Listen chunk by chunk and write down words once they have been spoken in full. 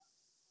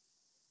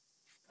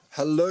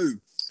Hello.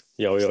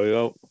 Yo, yo,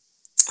 yo.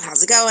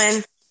 How's it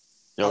going?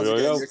 Yo, How's yo,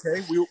 it going? yo. You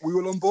okay? We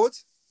all on board?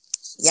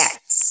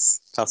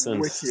 Yes. Cousin.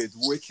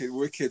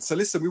 Wicked. So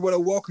listen, we want to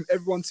welcome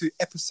everyone to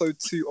episode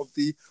 2 of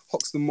the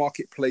Hoxton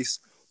Marketplace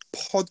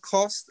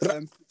podcast,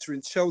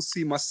 featuring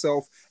Chelsea,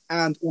 myself,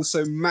 and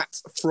also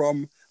Matt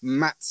from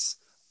Matt's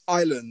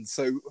Island.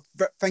 So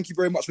thank you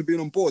very much for being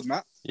on board,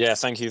 Matt. Yeah,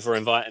 thank you for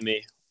inviting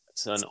me.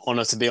 It's an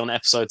honour to be on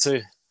episode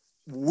 2.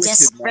 Wicked,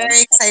 Yes, man.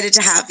 very excited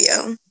to have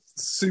you.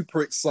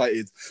 Super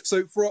excited.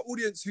 So for our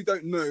audience who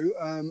don't know,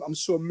 I'm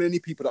sure many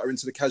people that are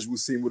into the casual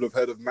scene would have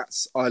heard of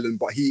Matt's Island,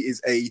 but he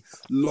is a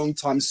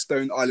long-time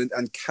Stone Island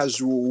and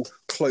casual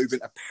clothing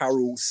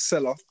apparel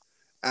seller.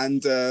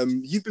 And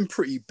you've been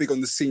pretty big on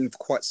the scene for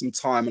quite some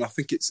time, and I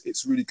think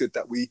it's really good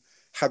that we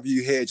have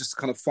you here just to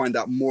kind of find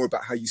out more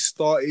about how you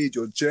started,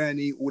 your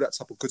journey, all that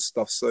type of good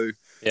stuff. So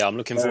yeah, I'm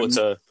looking forward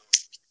to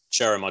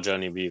sharing my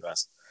journey with you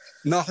guys.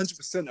 No,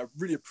 100%. I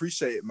really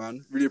appreciate it,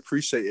 man. Really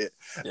appreciate it.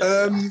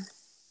 Yeah.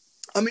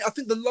 I mean, I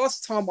think the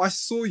last time I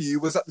saw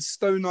you was at the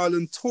Stone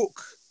Island Talk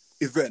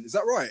event. Is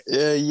that right?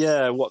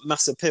 Yeah. What,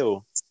 Mass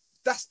Appeal?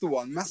 That's the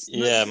one.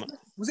 Yeah.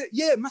 Was it?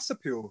 Yeah, Mass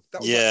Appeal.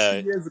 That was Yeah.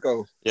 like 2 years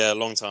ago. Yeah, a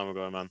long time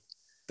ago, man.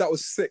 That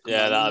was sick,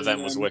 Yeah, man. that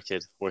event was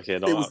wicked.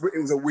 It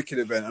was a wicked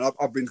event, and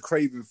I've been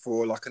craving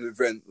for like an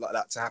event like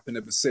that to happen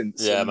ever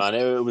since. Yeah, and man,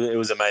 it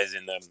was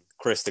amazing.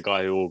 Chris, the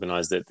guy who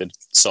organised it, did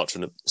such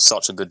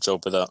a good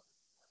job with that.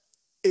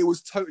 It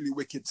was totally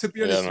wicked. To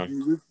be honest Yeah, with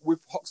you,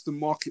 with Hoxton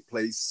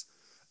Marketplace,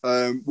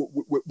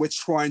 we're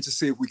trying to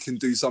see if we can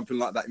do something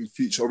like that in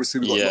future.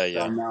 Obviously, we've got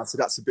lockdown now, so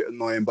that's a bit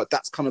annoying. But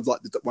that's kind of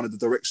like one of the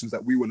directions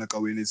that we want to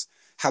go in, is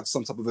have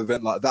some type of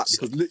event like that,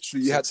 because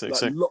literally you had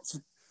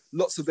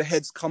lots of the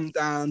heads come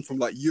down from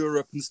like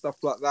Europe and stuff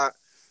like that.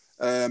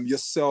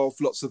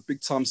 Yourself, lots of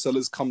big time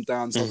sellers come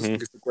down, so I just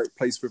think it's a great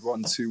place for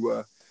everyone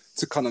to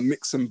kind of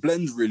mix and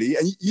blend, really.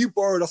 And you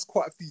borrowed us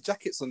quite a few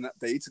jackets on that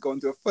day to go and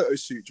do a photo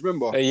shoot. Do you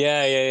remember?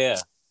 Yeah.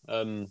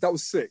 That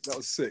was sick.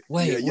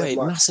 Wait, like,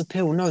 Mass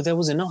Appeal? No, there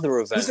was another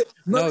event.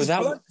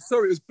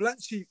 Sorry, it was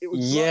Blanchy. It was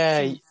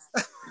Blanchy.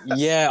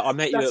 Yeah, I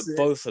met you at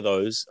both of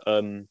those.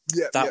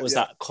 That was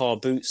that car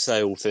boot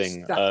sale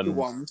thing. That's the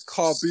one.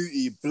 Car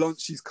Booty,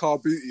 Blanchy's Car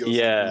Booty.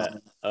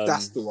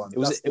 That's the one.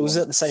 It was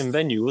at the same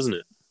venue, wasn't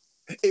it?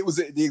 It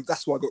was.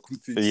 That's why I got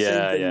confused.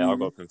 Yeah, I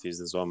got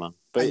confused as well, man.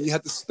 But and you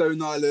had the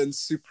Stone Island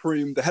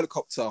Supreme, the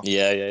helicopter.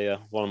 Yeah.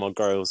 One of my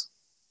girls.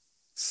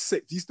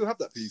 Sick. Do you still have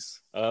that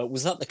piece?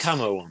 Was that the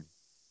camo one?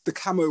 The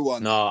camo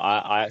one? No,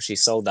 I actually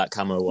sold that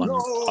camo one. No,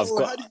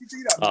 how did you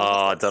do that?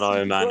 I don't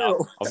know, man.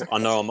 I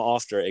know I'm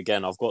after it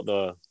again. I've got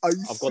the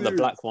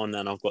black one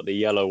and I've got the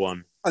yellow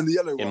one. And the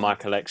yellow one in my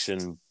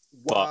collection.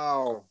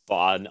 Wow.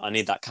 But I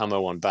need that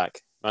camo one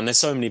back. And there's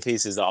so many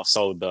pieces that I've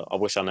sold that I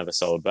wish I never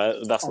sold.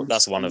 But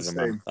that's one of them,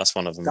 man. That's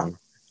one of them,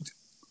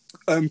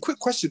 man. Quick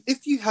question: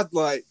 if you had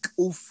like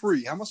all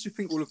three, how much do you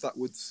think all of that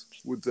would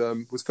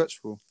fetch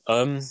for?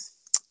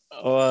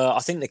 I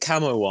think the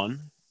camo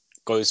one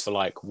goes for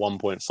like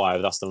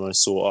 1.5. That's the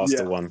most sought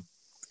after one.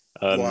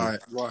 Right.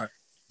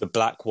 The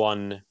black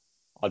one,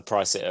 I'd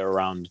price it at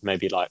around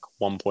maybe like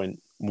 1.1,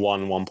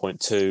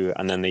 1.2,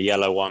 and then the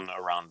yellow one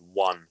around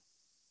 1.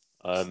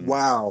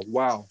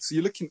 Wow. So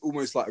you're looking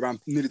almost like around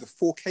nearly the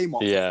 4K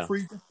mark. Yeah.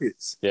 3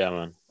 jackets. Yeah,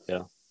 man.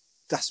 Yeah.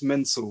 That's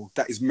mental.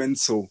 That is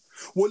mental.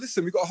 Well,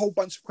 listen, we've got a whole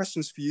bunch of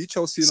questions for you.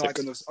 Chelsea and I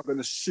are going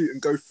to shoot and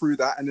go through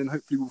that, and then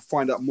hopefully we'll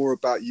find out more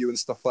about you and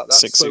stuff like that.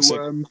 Sick.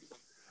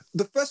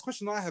 The first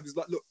question I have is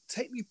like, look,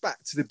 take me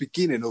back to the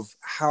beginning of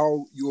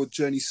how your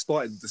journey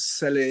started with the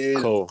selling,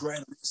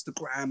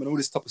 Instagram, and all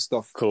this type of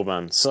stuff. Cool,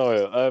 man.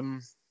 So,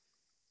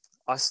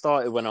 I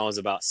started when I was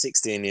about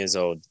 16 years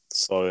old.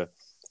 So,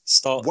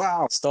 start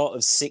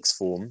of sixth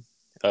form.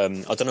 I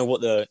don't know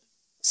what the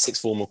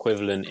sixth form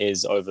equivalent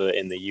is over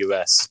in the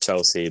US,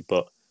 Chelsea,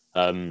 but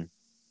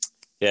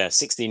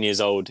 16 years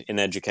old in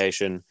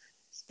education.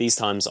 These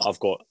times I've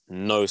got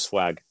no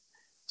swag.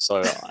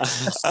 So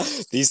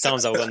these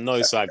times I've got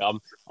no swag.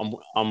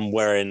 I'm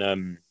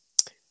wearing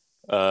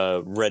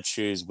red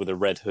shoes with a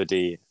red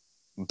hoodie,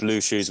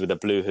 blue shoes with a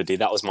blue hoodie.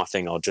 That was my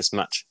thing. I'll just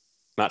match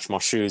my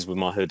shoes with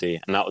my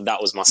hoodie, and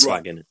that was my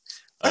swag in it.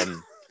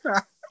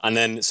 And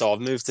then so I've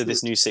moved to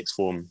this new sixth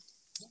form,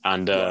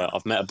 and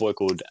I've met a boy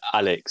called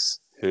Alex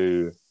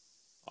who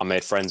I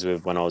made friends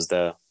with when I was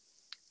there,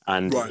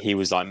 and he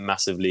was like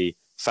massively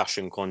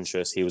fashion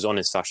conscious. He was on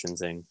his fashion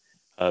thing,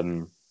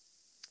 and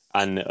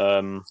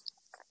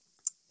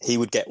he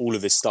would get all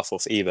of his stuff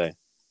off eBay.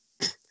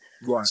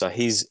 Right. So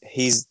he's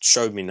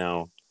showed me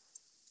now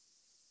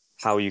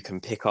how you can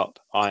pick up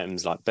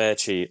items like bare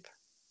cheap,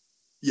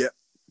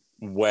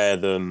 wear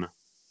them,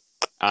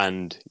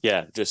 and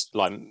just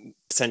like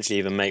potentially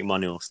even make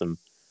money off them.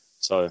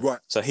 So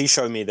he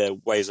showed me the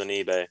ways on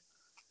eBay.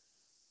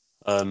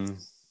 And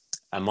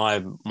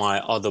my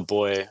other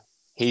boy,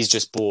 he's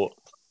just bought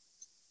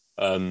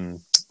a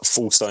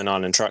full Stone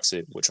Island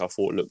tracksuit, which I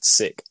thought looked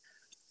sick.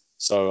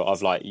 So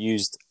I've like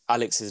used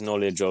Alex's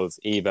knowledge of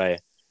eBay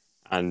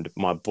and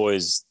my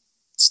boy's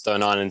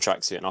Stone Island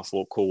tracksuit, and I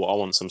thought, cool, I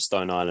want some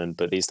Stone Island,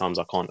 but these times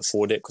I can't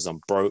afford it because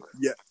I'm broke.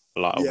 Yeah.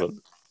 I've got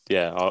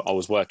I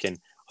was working.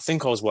 I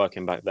think I was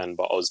working back then,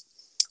 but I was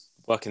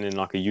working in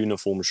like a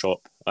uniform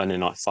shop,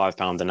 earning like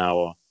 £5 an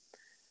hour.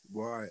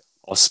 Right.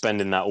 I was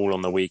spending that all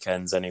on the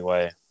weekends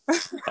anyway.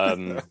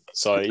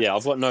 So yeah,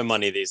 I've got no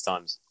money these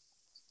times.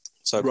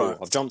 So cool. Right.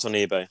 I've jumped on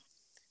eBay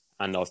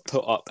and I've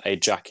put up a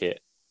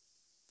jacket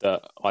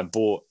that I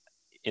bought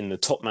in the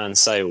Top Man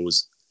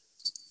sales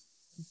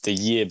the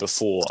year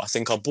before. I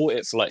think I bought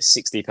it for like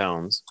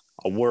 £60.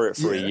 I wore it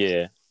for a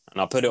year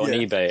and I put it on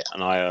eBay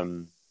and I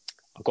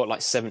got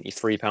like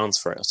 £73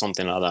 for it or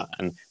something like that.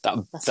 And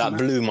that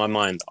blew my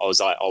mind. I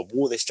was like, I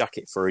wore this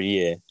jacket for a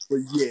year.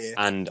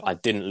 And I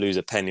didn't lose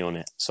a penny on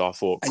it. So I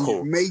thought, cool.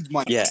 And you made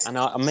money. Yeah, and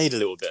I made a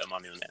little bit of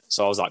money on it.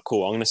 So I was like,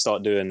 cool, I'm going to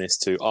start doing this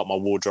to up my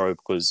wardrobe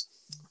because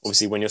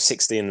obviously when you're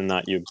 16 and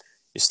that, you're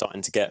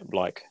starting to get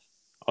like,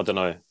 I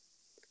don't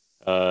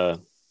know,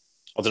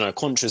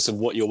 conscious of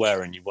what you're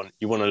wearing. You want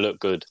to look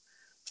good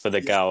for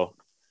the gal.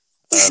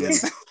 For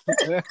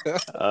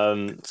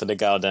the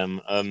gal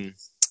dem.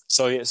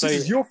 So it's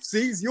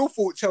your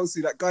fault,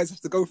 Chelsea. That guys have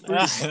to go through.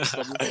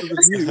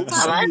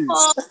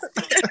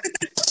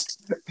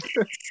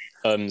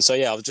 So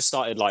yeah, I've just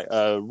started like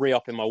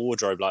re-upping my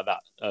wardrobe like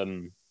that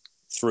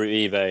through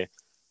eBay.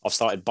 I've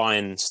started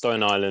buying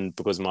Stone Island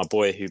because my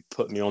boy who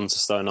put me onto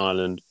Stone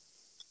Island,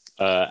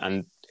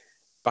 and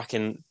back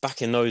in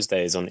those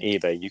days on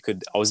eBay,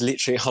 I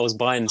was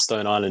buying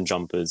Stone Island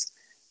jumpers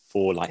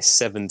for like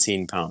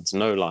 £17,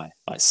 no lie,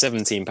 like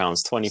 £17,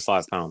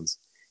 £25.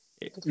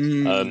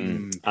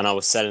 And I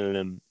was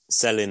selling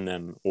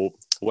them or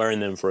wearing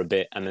them for a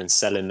bit and then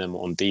selling them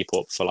on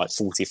Depop for like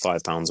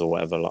 £45 or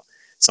whatever, like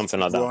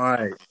something like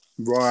that.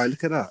 Right.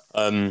 Look at that.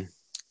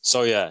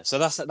 So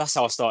that's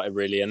how I started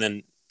really, and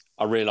then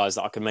I realised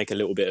that I could make a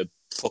little bit of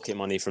pocket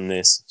money from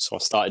this. So I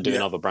started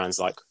doing other brands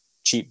like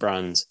cheap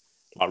brands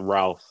like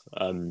Ralph,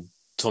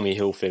 Tommy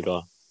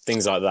Hilfiger,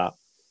 things like that.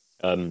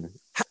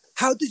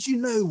 How did you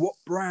know what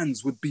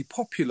brands would be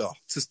popular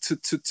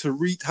to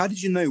read? How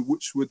did you know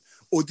which would,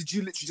 or did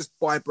you literally just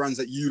buy brands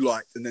that you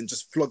liked and then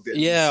just flogged it?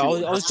 Yeah,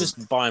 I was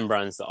just buying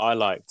brands that I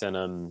liked,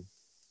 and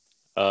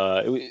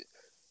it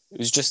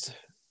was just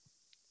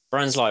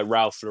brands like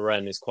Ralph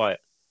Lauren is quite,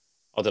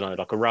 I don't know,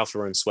 like a Ralph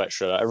Lauren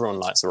sweatshirt. Everyone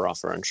likes a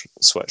Ralph Lauren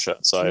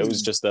sweatshirt, so it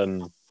was just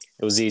it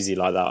was easy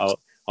like that. I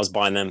was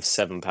buying them for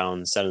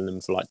 £7, selling them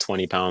for like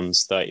 £20,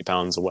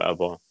 £30 or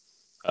whatever.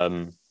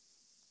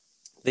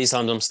 These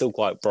times I'm still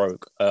quite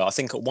broke. I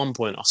think at one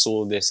point I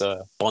saw this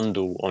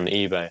bundle on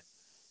eBay. It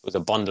was a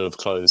bundle of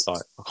clothes.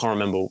 Like I can't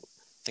remember. I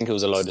think it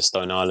was a load of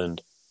Stone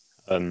Island.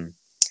 And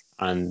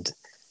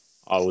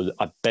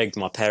I begged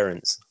my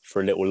parents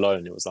for a little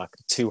loan. It was like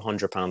a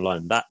 £200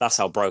 loan. That's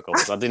how broke I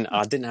was. I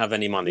didn't have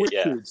any money.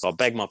 Yeah, so I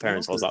begged my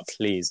parents. I was like,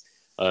 please,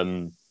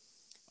 I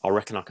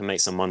reckon I can make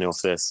some money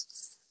off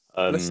this.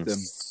 Bless them.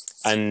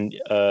 And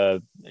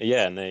and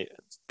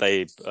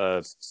they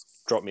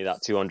dropped me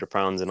that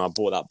 £200 and I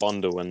bought that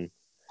bundle and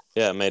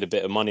made a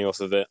bit of money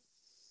off of it.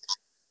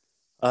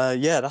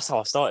 That's how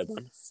I started,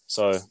 man.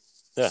 So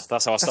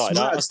that's how I started.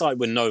 I started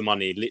with no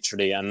money,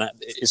 literally, and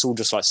it's all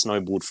just like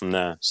snowballed from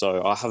there.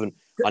 So I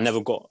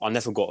never got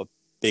a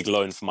big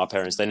loan from my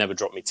parents. They never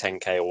dropped me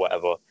 10k or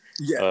whatever.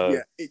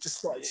 It just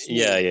started small.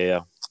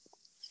 Yeah.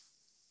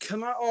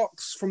 Can I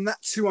ask, from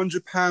that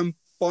 £200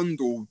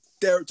 bundle,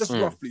 just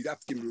roughly, you don't have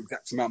to give me the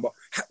exact amount, but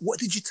what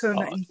did you turn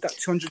that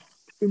 200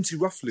 into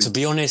roughly? To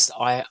be honest,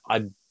 I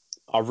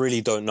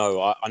really don't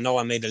know. I know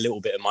I made a little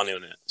bit of money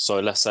on it.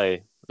 So let's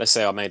say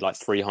I made like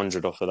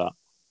 300 off of that.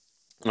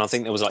 And I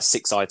think there was like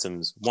 6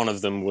 items. One of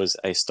them was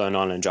a Stone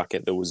Island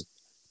jacket that was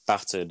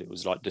battered. It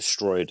was like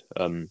destroyed.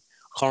 I can't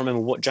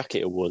remember what jacket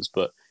it was,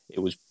 but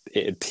it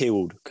had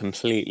peeled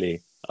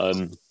completely.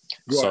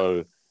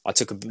 So I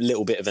took a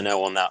little bit of an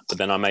L on that, but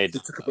then I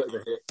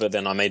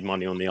made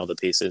money on the other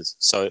pieces.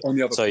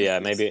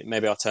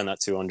 Maybe I'll turn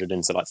that 200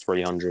 into like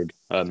 300.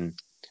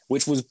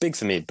 Which was big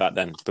for me back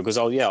then because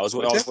I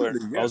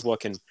was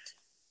working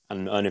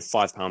and earning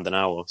 £5 an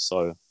hour.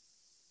 So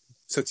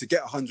to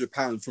get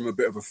 £100 from a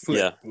bit of a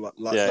flip,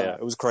 that.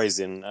 It was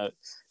crazy. And I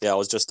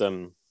was just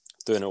doing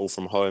it all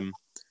from home.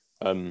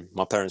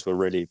 My parents were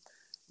really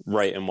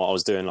rating what I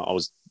was doing. Like I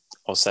was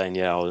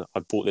saying, I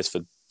bought this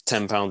for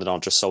 £10 and I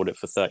just sold it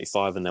for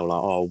 35, and they were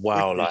like, oh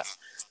wow, like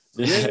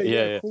Cool.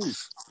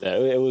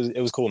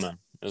 It was cool, man.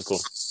 It was cool.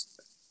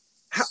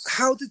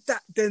 How did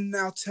that then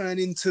now turn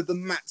into the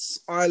Matt's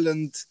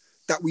Island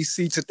that we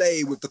see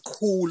today with the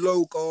cool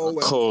logo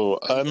and all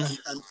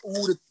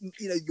the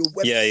your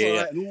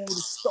website and all the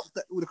stock,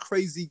 all the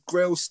crazy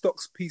Grail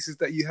stocks pieces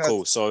that you had?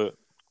 Cool. So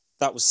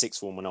that was sixth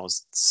form when I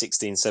was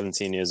 16,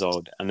 17 years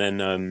old, and then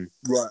I've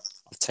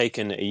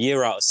taken a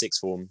year out of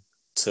sixth form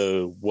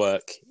to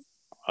work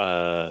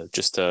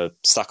just to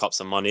stack up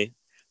some money.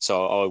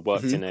 So I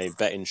worked in a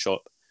betting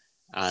shop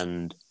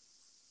and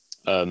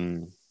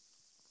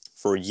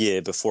for a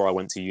year before I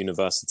went to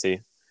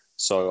university.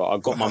 So I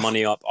got my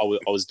money up. I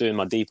was doing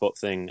my Depop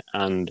thing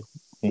and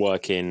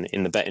working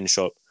in the betting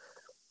shop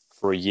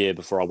for a year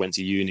before I went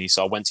to uni.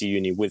 So I went to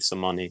uni with some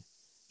money,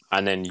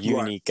 and then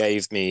uni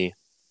gave me.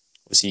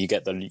 Obviously, you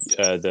get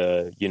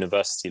the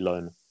university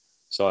loan.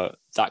 So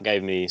that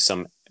gave me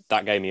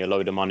a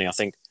load of money. I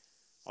think,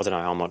 I don't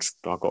know how much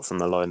I got from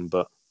the loan,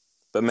 but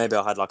maybe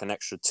I had like an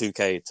extra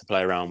 2K to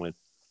play around with.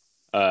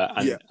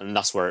 And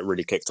that's where it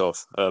really kicked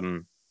off.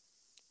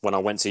 When I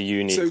went to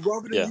uni. So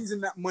rather than using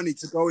that money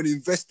to go and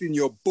invest in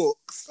your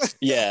books,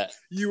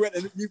 you went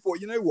and you thought,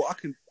 you know what,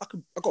 I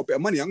got a bit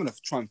of money. I'm going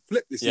to try and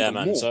flip this. Yeah, even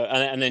man. more.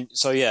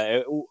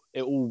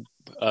 It all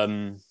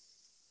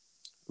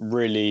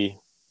really.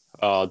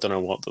 I don't know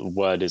what the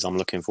word is I'm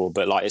looking for,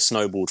 but like it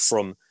snowballed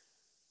from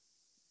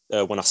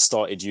when I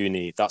started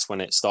uni. That's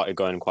when it started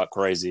going quite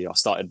crazy. I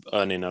started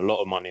earning a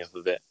lot of money off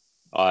of it.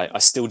 I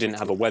still didn't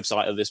have a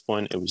website at this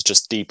point. It was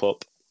just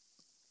Depop.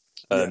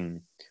 I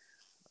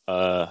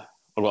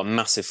got a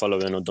massive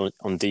following on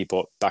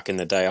Depop back in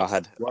the day. I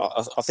had,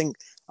 I think,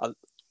 I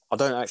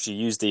don't actually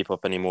use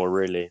Depop anymore,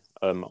 really.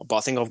 But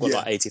I think I've got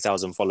like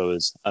 80,000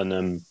 followers.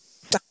 And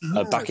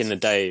back in the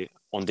day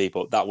on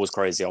Depop, that was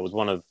crazy. I was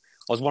one of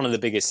the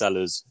biggest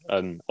sellers.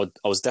 I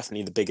was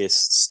definitely the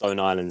biggest Stone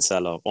Island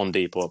seller on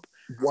Depop.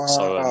 Wow!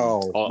 So I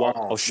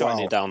was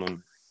shutting it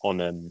down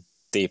on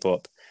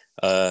Depop.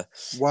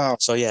 Wow!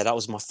 So yeah, that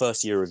was my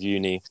first year of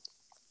uni,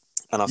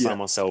 and I found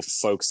myself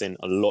focusing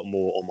a lot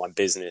more on my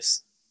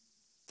business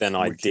than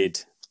I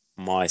did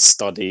my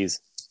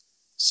studies.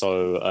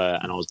 So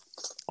and I was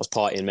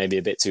partying maybe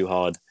a bit too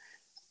hard.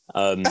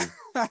 And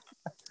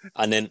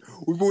then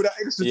with all that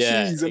extra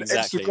cheese and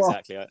exactly.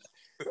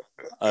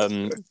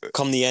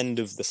 Come the end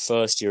of the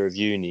first year of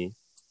uni,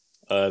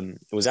 it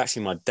was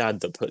actually my dad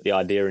that put the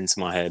idea into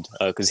my head,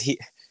 because he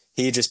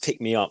just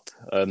picked me up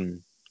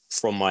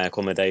from my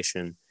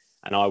accommodation,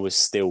 and I was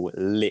still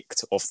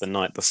licked off the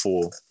night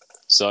before.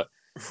 So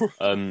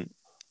I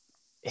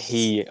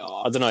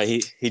don't know,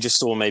 he just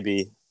saw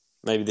maybe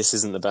this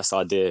isn't the best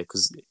idea,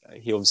 because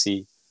he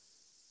obviously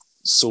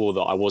saw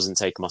that I wasn't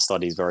taking my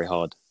studies very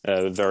hard,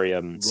 very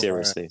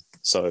seriously.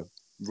 So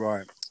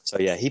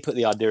yeah, he put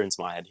the idea into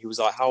my head. He was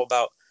like, how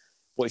about,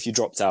 what if you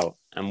dropped out,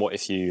 and what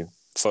if you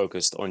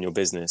focused on your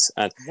business?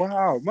 And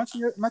wow,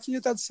 imagine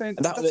your dad saying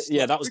that.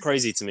 That was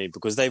crazy to me,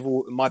 because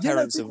my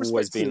parents have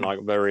always been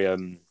like very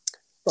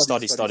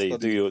study.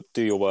 Do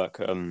your work.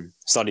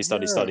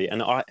 Study.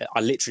 And I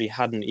literally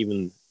hadn't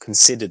even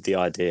considered the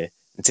idea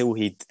until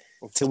we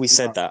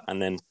said that.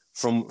 And then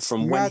from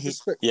when he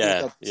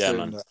man,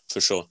 for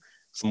sure.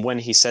 From when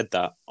he said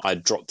that, I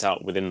dropped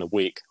out within the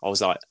week. I was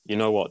like, you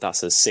know what?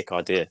 That's a sick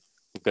idea.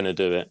 I'm gonna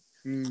do it.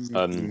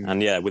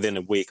 And yeah, within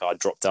a week, I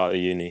dropped out of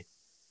uni.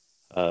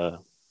 I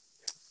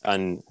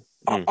really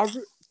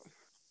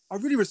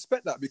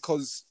respect that,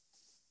 because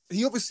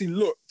he obviously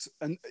looked,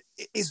 and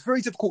it's very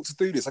difficult to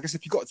do this. I guess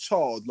if you've got a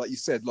child, like you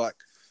said, like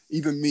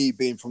even me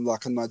being from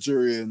like a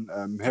Nigerian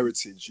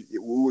heritage,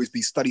 it will always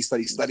be study.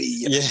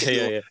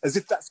 As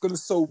if that's going to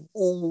solve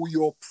all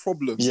your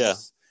problems. Yeah.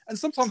 And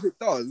sometimes it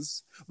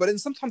does, but then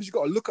sometimes you've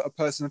got to look at a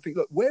person and think,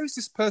 look, where is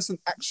this person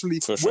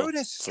actually, where are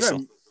their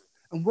strengths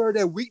and where are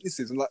their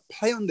weaknesses, and like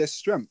play on their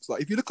strengths.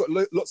 Like if you look at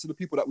lots of the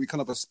people that we kind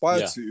of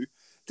aspire to,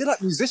 they're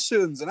like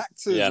musicians and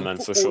actors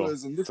and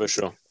footballers. For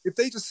sure. If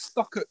they just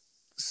stuck at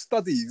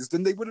studies,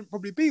 then they wouldn't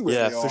probably be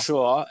where they are. For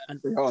sure.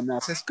 They are now.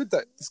 So it's good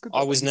that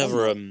I was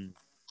never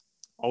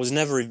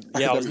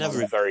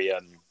very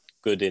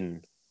good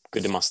in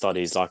my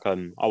studies. Like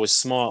I was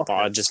smart, but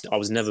I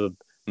was never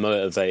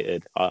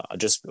motivated. I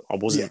just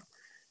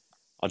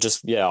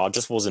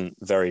wasn't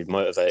very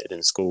motivated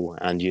in school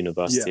and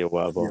university or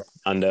whatever. Yeah.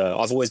 And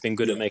I've always been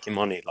good at making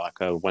money. Like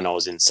when I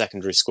was in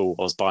secondary school,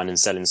 I was buying and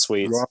selling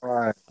sweets.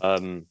 Right.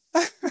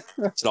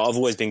 So I've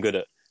always been good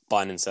at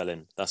buying and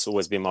selling. That's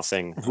always been my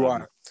thing.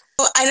 Right.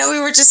 Well, I know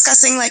we were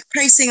discussing like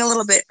pricing a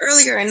little bit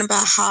earlier, and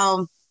about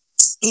how,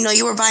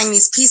 you were buying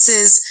these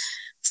pieces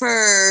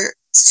for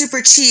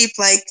super cheap,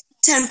 like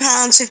 £10,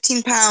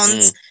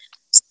 £15.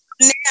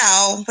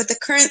 Now, with the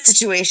current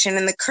situation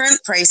and the current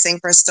pricing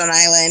for Stone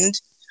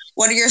Island,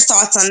 what are your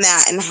thoughts on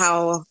that and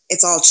how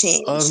it's all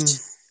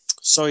changed?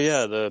 So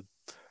yeah,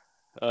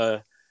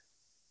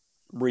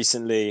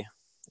 recently,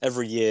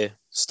 every year,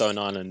 Stone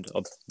Island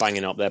are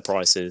banging up their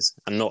prices,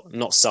 and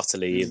not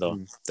subtly either.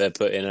 They're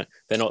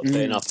not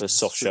putting up a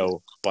soft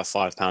shell by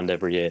 £5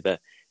 every year. They're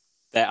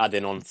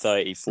adding on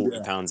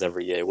 £30-40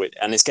 every year,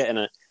 and it's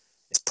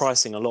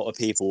pricing a lot of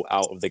people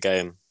out of the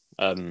game.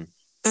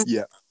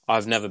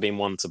 I've never been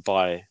one to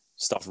buy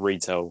stuff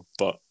retail,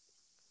 but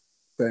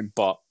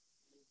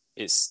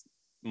it's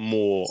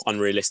more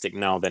unrealistic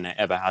now than it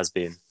ever has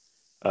been.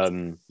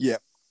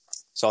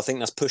 So I think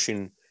that's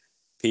pushing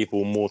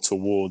people more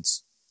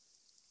towards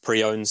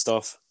pre-owned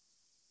stuff,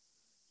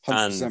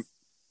 100%. And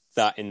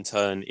that in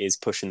turn is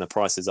pushing the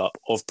prices up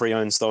of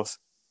pre-owned stuff.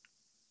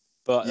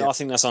 But I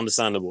think that's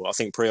understandable. I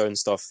think pre-owned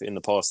stuff in the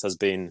past has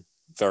been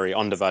very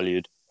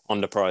undervalued,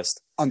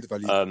 underpriced.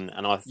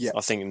 And I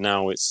think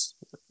now it's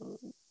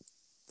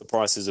the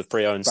prices of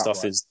pre-owned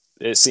stuff is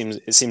it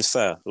seems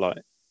fair. Like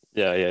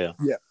yeah.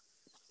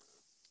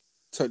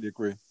 Totally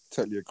agree.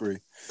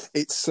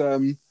 It's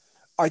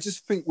I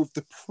just think with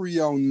the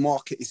pre-owned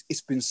market,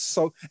 it's been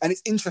so, and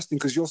it's interesting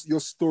because your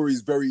story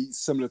is very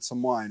similar to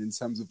mine in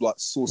terms of like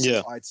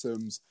sourcing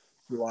items,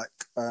 like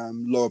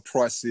lower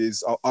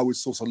prices. I would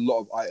source a lot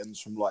of items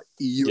from like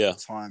EU at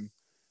the time,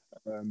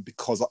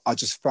 because I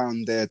just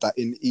found there that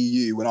in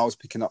EU, when I was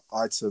picking up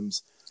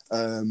items,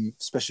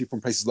 especially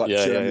from places like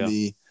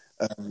Germany,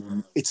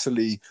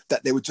 Italy,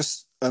 that they would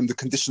just the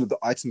condition of the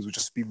items would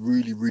just be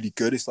really, really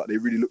good. It's like they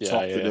really looked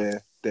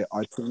after their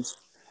items,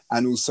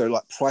 and also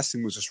like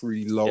pricing was just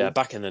really low. Yeah,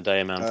 back in the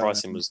day, man,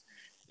 pricing was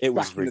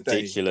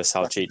ridiculous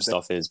how cheap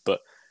stuff is. But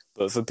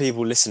for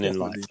people listening,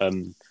 definitely.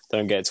 Like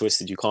don't get it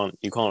twisted. You can't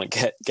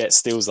get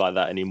steals like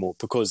that anymore,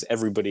 because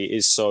everybody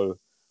is so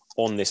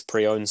on this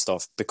pre-owned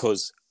stuff,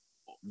 because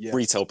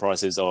retail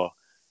prices are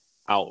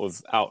out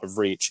of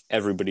reach.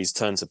 Everybody's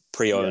turned to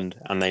pre-owned,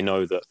 and they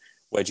know that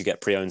where'd you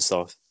get pre-owned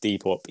stuff?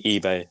 Depop,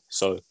 eBay.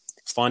 So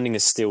finding a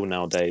steal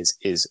nowadays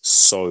is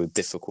so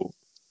difficult.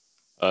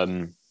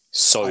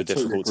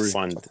 Difficult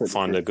to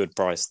find a good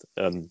priced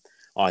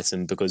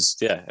item, because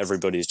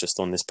everybody's just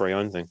on this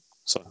pre-owned thing.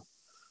 So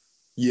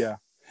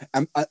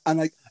and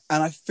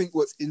I think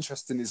what's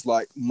interesting is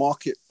like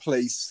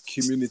marketplace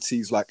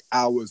communities like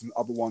ours and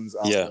other ones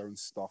out there and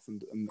stuff,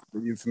 and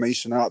the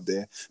information out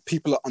there.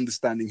 People are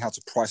understanding how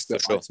to price their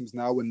items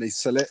now when they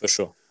sell it. For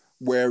sure.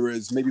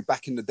 Whereas maybe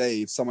back in the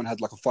day, if someone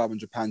had like a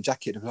 £500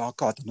 jacket, they'd be like, "Oh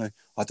God,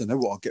 I don't know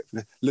what I'll get for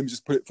it. Let me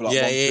just put it for like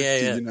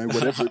 £150, you know,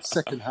 whatever. It's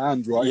second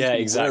hand, right? Yeah,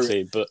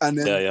 exactly. But and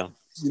then,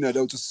 you know,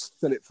 they'll just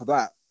sell it for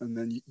that, and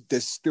then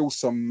there's still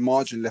some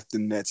margin left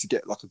in there to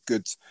get like a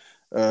good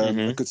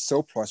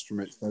sell price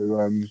from it.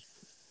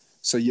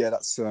 So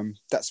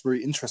that's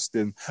very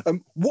interesting.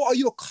 What are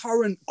your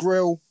current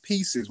Grail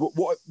pieces?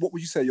 What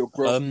would you say your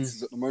Grail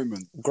pieces at the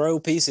moment? Grail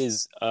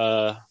pieces.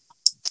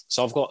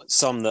 So I've got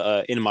some that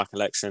are in my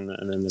collection,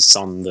 and then there's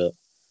some that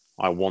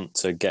I want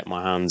to get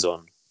my hands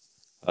on.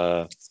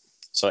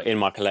 So in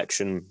my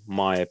collection,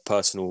 my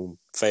personal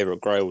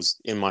favourite Grails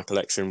in my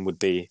collection would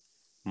be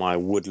my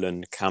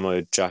Woodland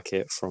camo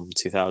jacket from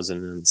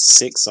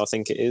 2006, I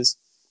think it is.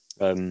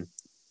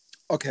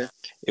 Okay.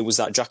 It was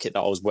that jacket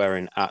that I was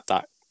wearing at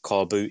that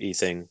car booty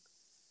thing.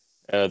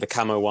 The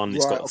camo one,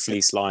 it's got a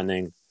fleece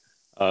lining.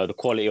 The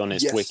quality on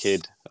it's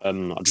wicked. I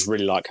just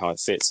really like how it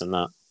fits and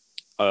that.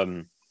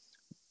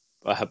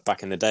 I had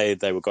back in the day,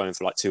 they were going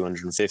for like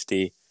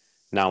 250.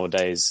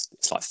 Nowadays,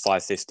 it's like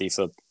 550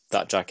 for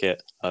that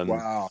jacket.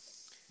 Wow.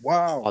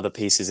 Other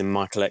pieces in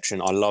my collection,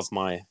 I love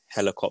my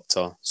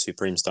Helicopter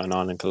Supreme Stone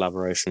Island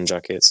collaboration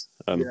jackets.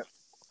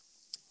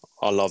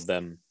 I love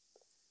them.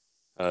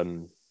 I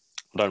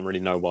don't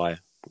really know why.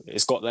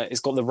 It's got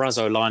the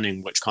Razzo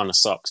lining, which kind of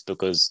sucks,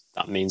 because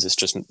that means it's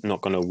just not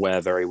going to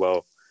wear very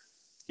well.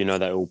 You know,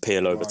 they will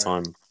peel over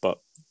time, but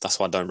that's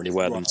why I don't really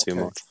wear them too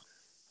much.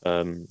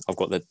 I've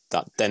got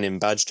that denim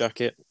badge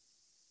jacket.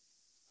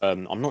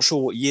 I'm not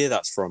sure what year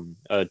that's from.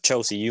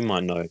 Chelsea, you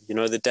might know. You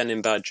know the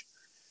denim badge,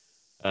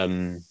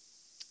 like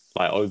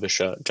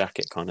overshirt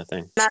jacket kind of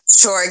thing. Not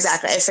sure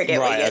exactly. I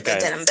forget what year the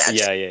denim badge.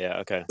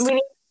 Yeah. Okay.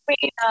 We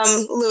need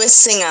Lewis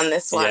Singh on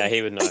this one. Yeah,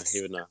 he would know.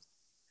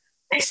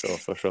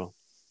 For sure.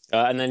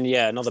 And then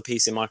another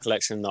piece in my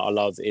collection that I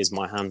love is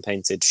my hand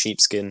painted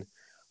sheepskin.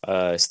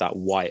 It's that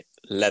white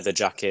leather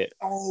jacket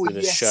with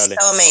a so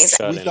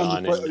amazing. We've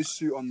done a photo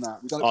shoot on that.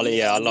 I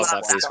love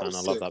that piece, man.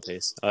 I love that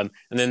piece. And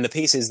then the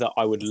pieces that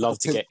I would love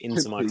to get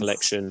into my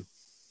collection,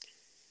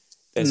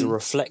 there's a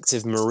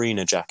reflective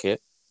Marina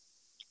jacket,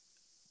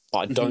 but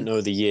I don't know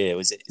the year.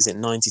 Is it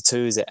 92?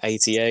 Is it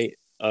 88?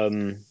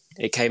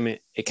 It came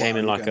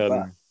in like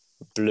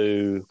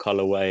blue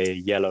colorway,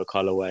 yellow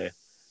colorway.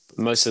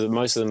 Most of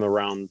them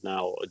around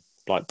now are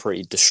like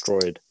pretty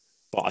destroyed.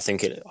 But I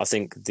think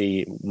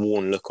the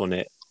worn look on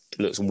it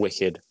looks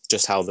wicked.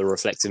 Just how the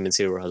reflective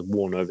material has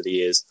worn over the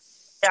years.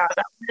 Yeah,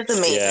 that's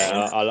amazing.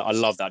 Yeah, I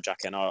love that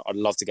jacket, and I'd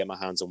love to get my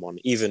hands on one.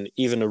 Even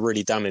a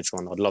really damaged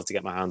one, I'd love to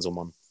get my hands on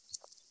one.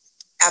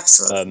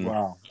 Absolutely.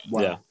 Wow.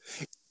 Yeah.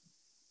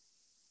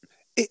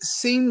 It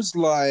seems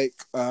like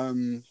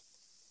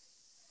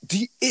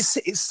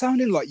it's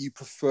sounding like you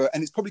prefer,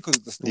 and it's probably because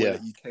of the story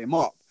that you came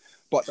up,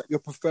 but that you're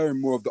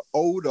preferring more of the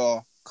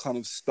older kind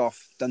of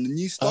stuff than the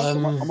new stuff.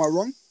 Am I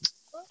wrong?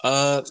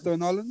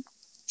 Stone Island?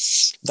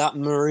 That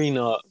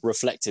Marina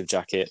reflective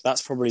jacket,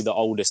 that's probably the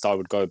oldest I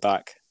would go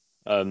back.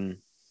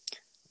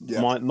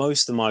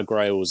 Most of my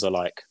Grails are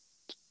like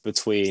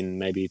between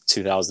maybe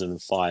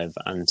 2005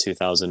 and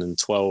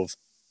 2012.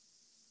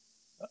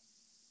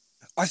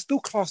 I still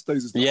class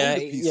those as the older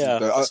pieces,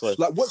 though.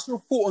 Like, what's your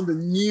thought on the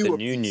newer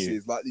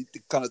pieces? Like the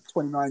kind of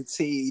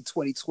 2019,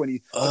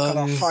 2020, the kind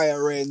of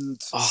higher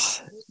end,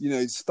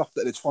 stuff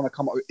that they're trying to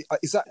come up with.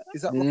 Is that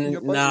rocking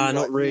your boat? Nah,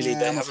 not really.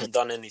 They haven't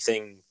done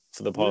anything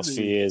for the past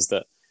few years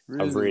that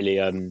have really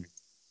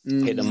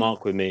hit the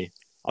mark with me.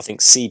 I think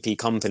CP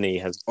Company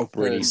has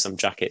released some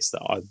jackets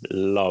that I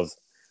love,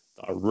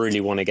 that I really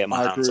want to get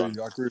my hands on.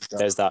 I agree with that.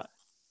 There's that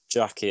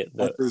jacket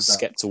that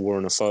Skepta wore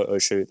in a photo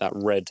shoot, that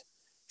red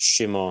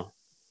shimmer.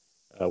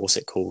 What's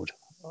it called?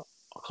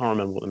 I can't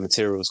remember what the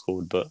material is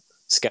called, but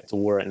Skepta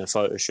wore it in a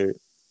photo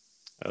shoot,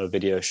 a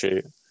video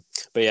shoot.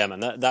 But yeah, man,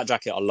 that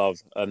jacket I love.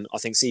 I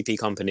think CP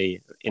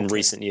Company in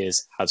recent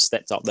years have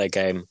stepped up their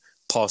game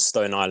past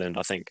Stone Island,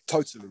 I think.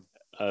 Totally.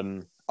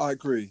 I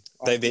agree.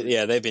 They've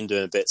been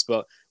doing bits,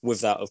 but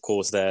with that, of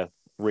course, their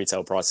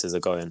retail prices are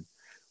going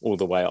all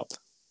the way up.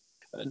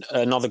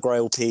 Another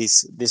Grail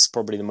piece. This is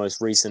probably the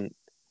most recent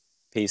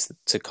piece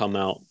to come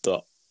out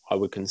that I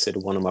would consider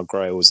one of my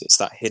Grails. It's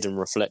that hidden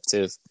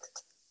reflective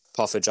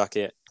puffer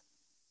jacket.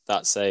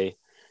 That's a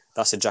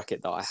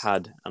jacket that I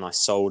had and I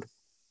sold.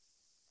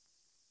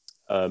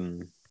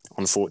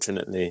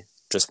 Unfortunately,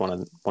 just one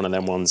of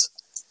them ones.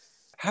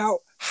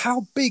 How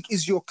big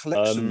is your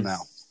collection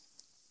now?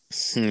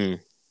 Is it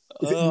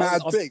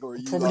mad big, or are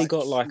you probably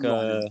got like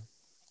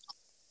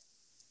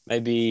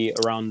maybe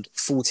around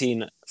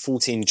 14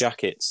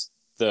 jackets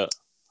that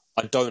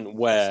I don't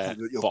wear,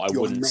 but I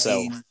wouldn't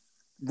sell.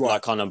 Right.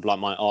 Like kind of like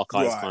my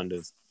archive, kind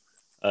of.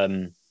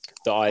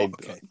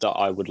 That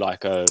I would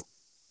like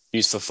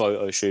use for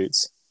photo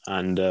shoots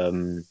and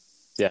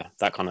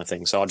that kind of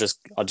thing. So I just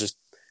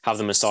have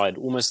them aside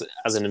almost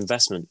as an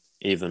investment,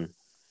 even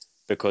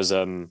because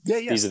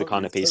these are the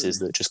kind of pieces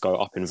that just go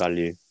up in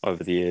value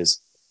over the years.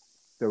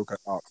 They'll go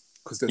up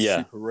because they're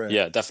super rare.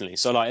 Yeah, definitely.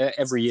 So like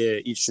every year,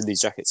 each of these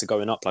jackets are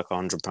going up like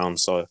 £100.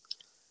 So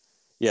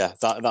yeah,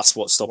 that's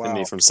what's stopping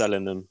me from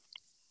selling them,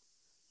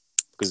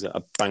 because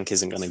a bank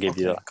isn't going to give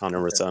you that kind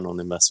of return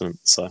on investment.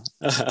 So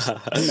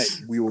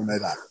mate, we all know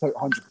that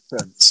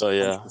 100%. So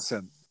yeah.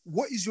 100%.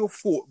 What is your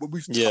thought?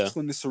 We've touched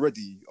on this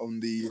already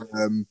on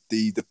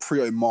the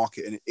pre-owned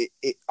market, and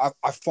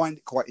I find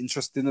it quite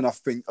interesting, and I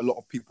think a lot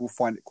of people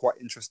find it quite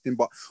interesting.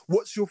 But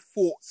what's your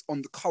thoughts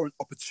on the current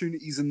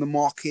opportunities in the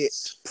market,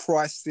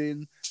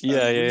 pricing,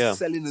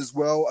 selling as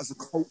well as a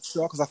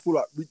culture? Because I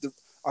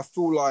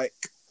feel like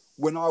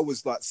when I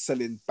was like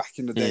selling back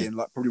in the day, and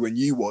like probably when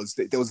you was,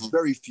 there was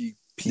very few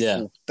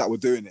people that were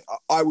doing it.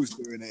 I was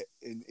doing it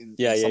in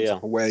some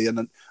type of way, and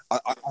then I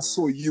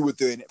saw you were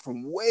doing it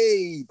from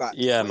way back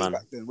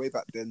back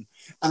then,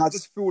 and I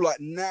just feel like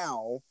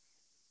now,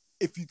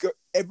 if you go,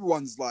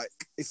 everyone's like,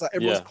 it's like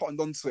everyone's cottoned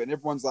onto it, and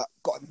everyone's like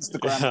got an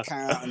Instagram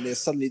account, and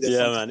it's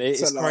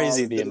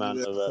crazy the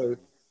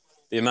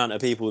amount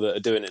of people that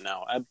are doing it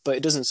now. But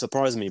it doesn't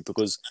surprise me,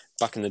 because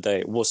back in the day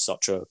it was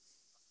such a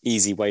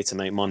easy way to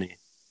make money.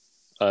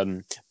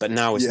 But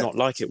now it's not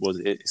like it was.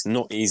 It's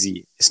not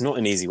easy. It's not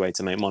an easy way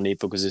to make money,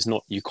 because it's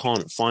not. You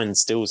can't find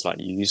stills like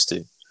you used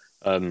to.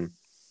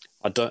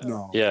 I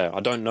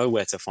don't know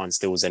where to find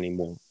stills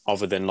anymore,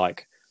 other than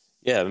like,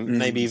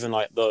 maybe even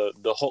like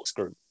the Hawks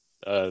group,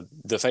 the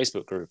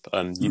Facebook group.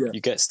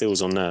 You get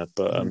stills on there,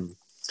 but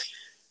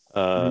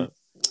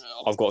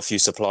I've got a few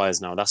suppliers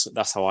now.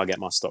 That's how I get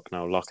my stock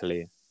now,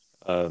 luckily,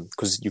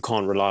 because you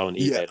can't rely on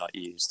eBay like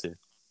you used to.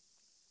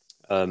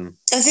 I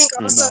think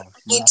also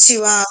you need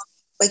to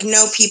like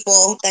know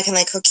people that can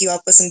like hook you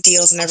up with some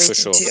deals and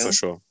everything for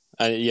sure.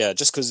 And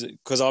just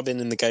because I've been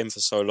in the game for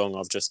so long,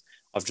 I've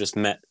just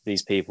met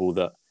these people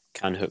that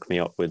can hook me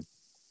up with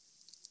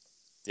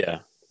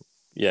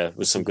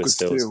with some good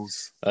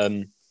stills.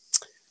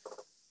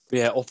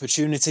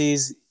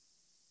 Opportunities.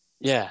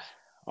 I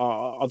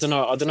don't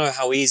know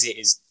how easy it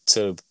is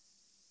to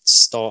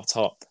start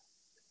up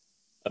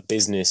a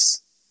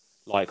business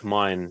like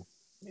mine.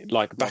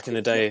 Like back in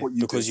the day,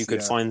 because you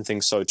could find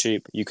things so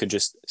cheap, you could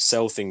just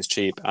sell things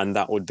cheap, and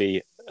that would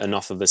be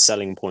enough of a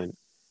selling point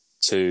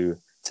to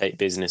take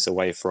business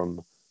away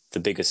from the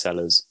bigger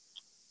sellers.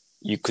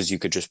 Because you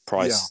could just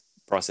price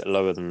it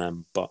lower than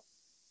them. But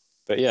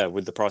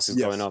with the prices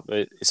going up,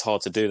 it's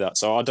hard to do that.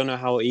 So I don't know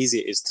how easy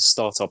it is to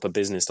start up a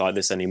business like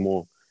this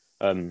anymore.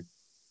 It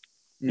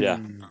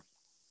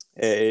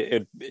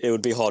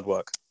would be hard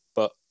work,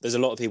 but there's a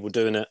lot of people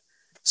doing it.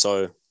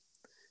 So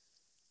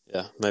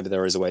maybe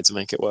there is a way to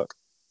make it work.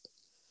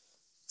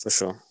 For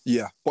sure.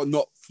 Yeah, but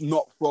not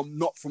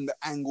from the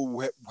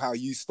angle how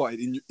you started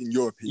in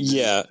your opinion.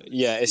 Yeah,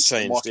 it's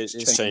changed.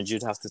 It's changed.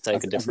 You'd have to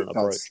take a different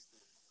approach.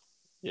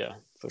 Yeah,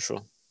 for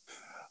sure.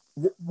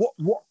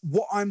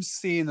 What I'm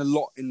seeing a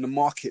lot in the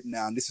market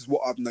now, and this is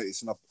what I've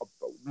noticed, and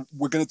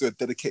we're going to do a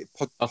dedicated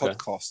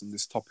podcast on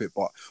this topic,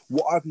 but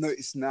what I've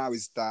noticed now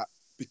is that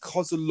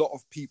because a lot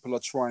of people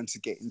are trying to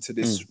get into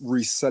this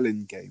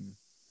reselling game,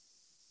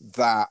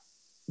 that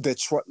they're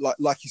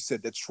like you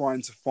said, they're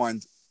trying to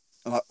find,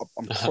 and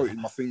I'm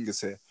quoting my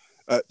fingers here,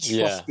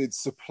 trusted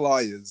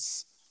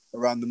suppliers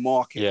around the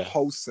market,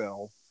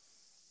 wholesale,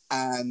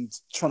 and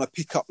trying to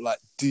pick up like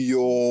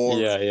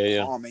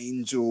Dior, Palm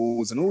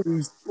Angels, and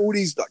all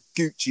these like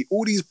Gucci,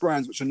 all these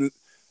brands which are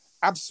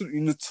absolutely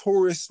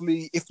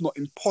notoriously, if not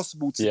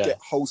impossible, to get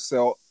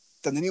wholesale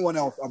than anyone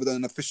else other than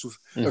an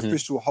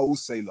official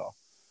wholesaler.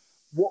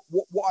 What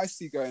I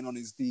see going on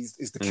is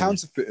the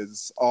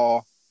counterfeiters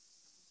are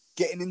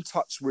getting in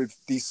touch with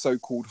these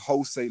so-called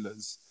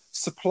wholesalers,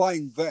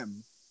 supplying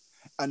them,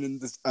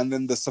 and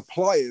then the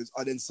suppliers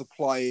are then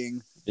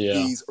supplying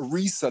these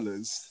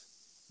resellers,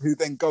 who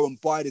then go and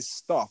buy this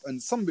stuff,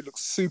 and some of it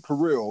looks super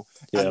real,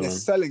 and they're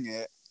selling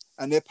it,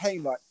 and they're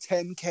paying like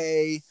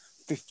 10k,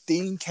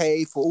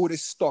 15k for all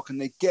this stock, and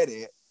they get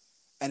it,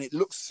 and it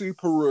looks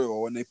super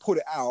real, and they put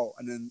it out,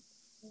 and then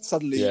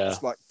suddenly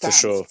it's like, for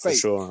sure.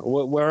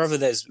 Wherever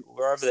there's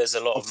a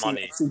lot of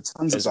money,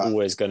 there's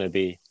always going to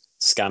be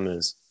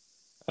scammers.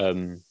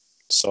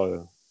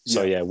 So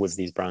So with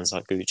these brands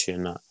like Gucci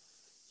and that,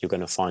 you're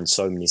going to find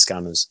so many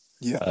scammers.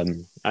 Yeah.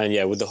 And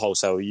with the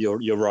wholesale,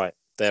 you're right.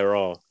 There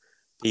are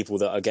people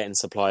that are getting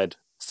supplied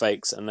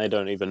fakes and they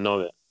don't even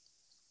know it,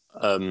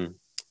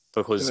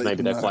 because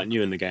maybe they're quite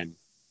new in the game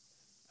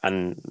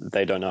and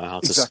they don't know how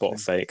to spot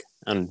fake.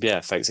 And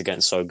fakes are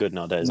getting so good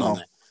nowadays, aren't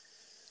they?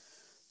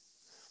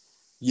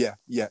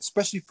 Yeah,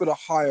 especially for the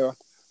higher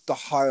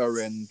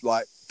end,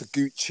 like the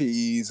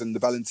Gucci's and the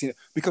Valentino,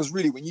 because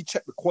really when you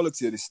check the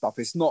quality of this stuff,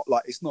 it's not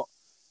like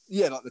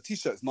the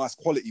t-shirt's nice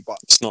quality, but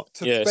it's not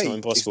fake, it's not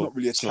impossible. It's not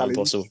really a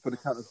challenge for the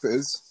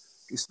counterfeiters.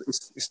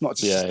 It's not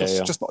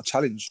just just not a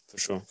challenge for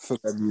sure for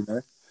them,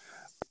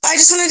 I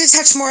just wanted to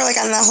touch more like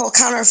on the whole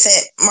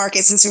counterfeit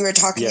market, since we were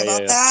talking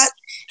about that.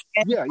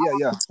 And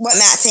what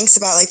Matt thinks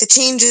about like the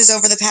changes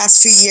over the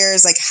past few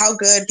years, like how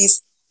good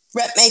these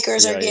rep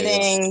makers are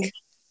getting.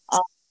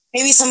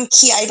 Maybe some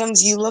key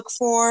items you look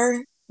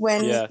for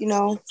when you're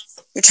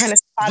trying to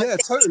spot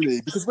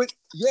totally,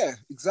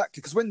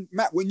 because when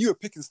Matt, when you were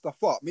picking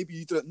stuff up, maybe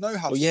you didn't know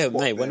how to spot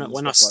mate,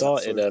 when I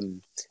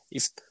started,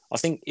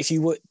 if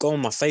you go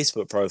on my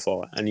Facebook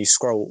profile and you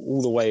scroll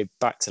all the way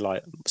back to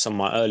like some of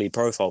my early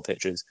profile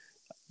pictures,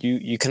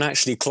 you can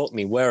actually clock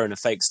me wearing a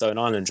fake Stone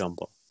Island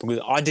jumper, because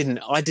I didn't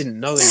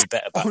know any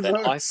better back then.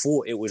 I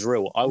thought it was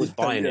real. I was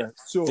buying it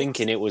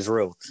thinking it was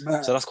real.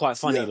 Man. So that's quite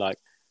funny.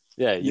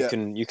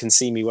 You can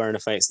see me wearing a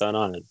fake Stone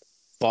Island,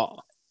 but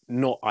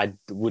I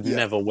would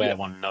never wear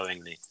one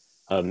knowingly.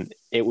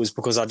 It was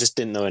because I just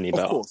didn't know any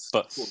better.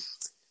 But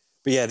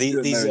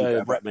these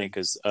rep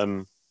makers,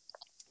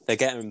 they're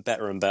getting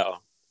better and better.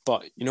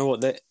 But you know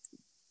what?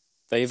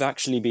 They've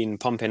actually been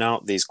pumping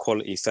out these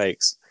quality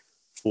fakes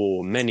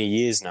for many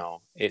years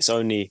now. It's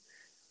only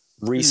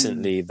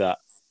recently that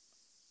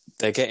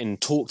they're getting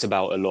talked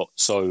about a lot.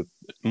 So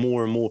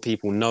more and more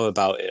people know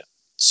about it.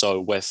 So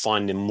we're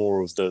finding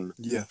more of them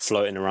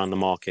floating around the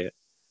market.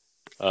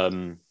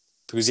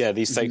 Because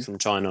these fakes from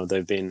China,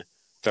 they've been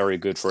very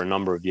good for a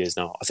number of years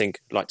now. I think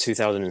like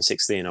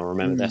 2016, I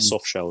remember their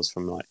soft shells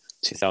from like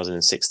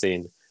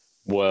 2016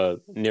 were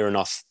near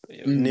enough,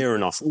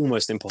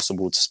 almost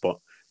impossible to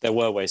spot. There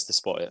were ways to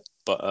spot it,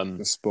 but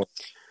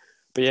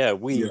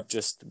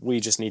we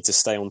just need to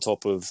stay on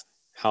top of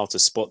how to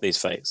spot these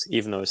fakes,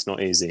 even though it's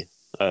not easy.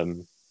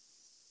 Inform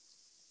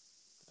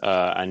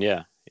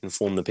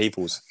the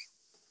peoples.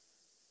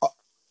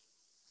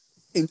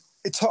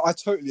 I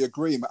totally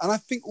agree, man. And I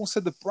think also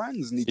the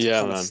brands need to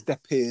kind of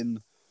step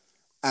in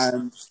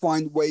and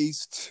find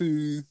ways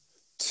to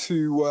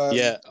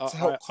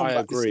help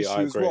combat this issue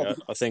as well.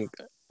 I think,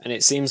 and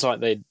it seems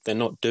like they're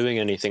not doing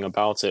anything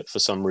about it for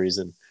some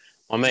reason.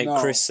 My mate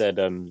Chris said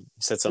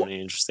something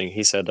interesting.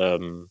 He said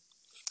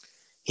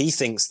he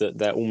thinks that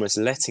they're almost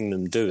letting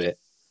them do it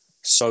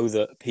so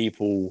that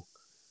people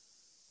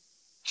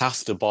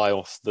have to buy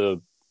off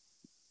the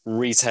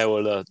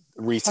retailer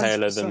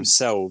 100%.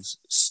 Themselves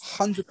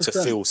 100%. To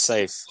feel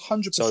safe.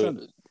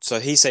 100%. So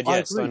he said,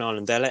 Stone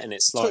Island, they're letting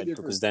it slide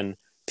because then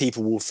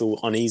people will feel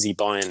uneasy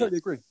buying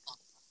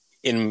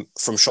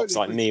from shops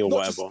like me or not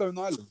whatever. Just Stone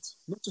Island.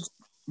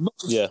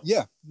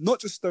 Not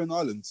just Stone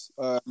Island.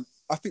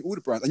 I think all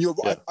the brands, and you're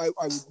right. I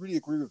would really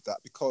agree with that,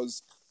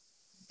 because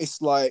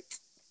it's like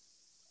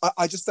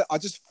I just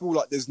feel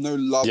like there's no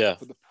love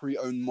for the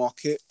pre-owned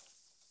market.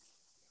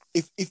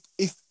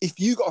 If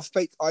you got a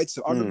fake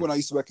item, I remember when I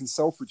used to work in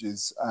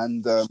Selfridges,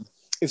 and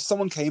if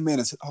someone came in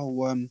and said,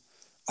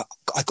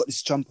 I got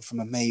this jumper from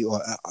a mate,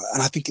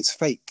 and I think it's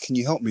fake, can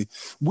you help me?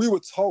 We were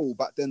told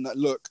back then that,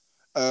 look,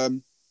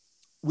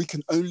 we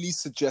can only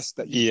suggest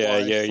that you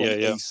buy from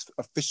an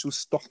official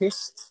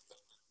stockist.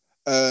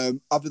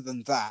 Other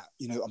than that,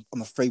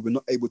 I'm afraid we're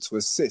not able to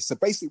assist. So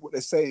basically what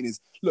they're saying is,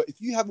 look, if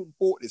you haven't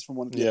bought this from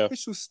one of the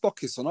official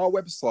stockists on our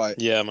website,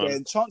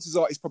 then chances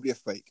are it's probably a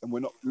fake, and we're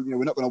not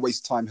going to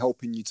waste time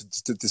helping you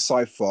to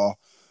decipher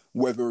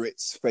whether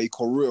it's fake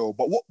or real.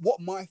 But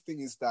what my thing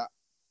is that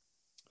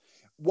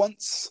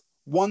once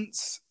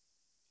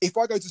if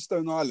I go to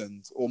Stone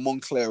Island or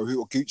Moncler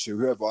or Gucci or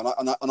whoever,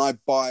 and I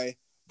buy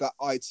that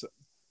item,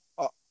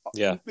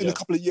 in a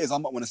couple of years I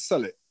might want to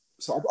sell it.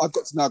 So I've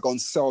got to now go and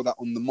sell that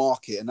on the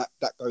market, and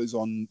that goes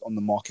on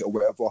the market or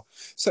whatever.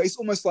 So it's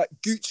almost like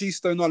Gucci,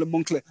 Stone Island,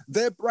 Moncler,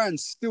 their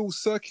brand still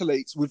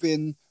circulates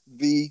within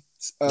the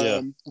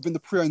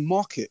pre-owned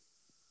market.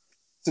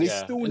 So they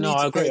still need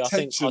to pay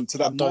attention to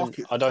that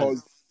market. I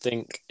don't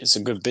think it's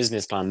a good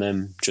business plan,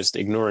 them just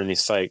ignoring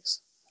these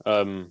fakes.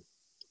 But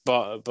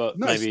no,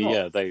 maybe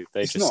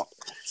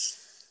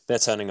they're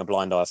turning a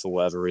blind eye for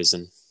whatever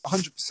reason.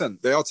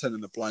 100%, they are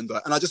turning a blind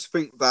eye, and I just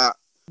think that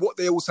what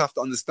they also have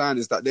to understand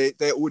is that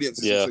their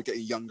audience is also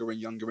getting younger and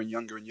younger and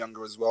younger and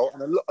younger as well.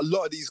 And a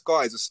lot of these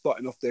guys are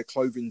starting off their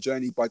clothing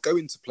journey by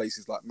going to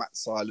places like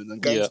Matt's Island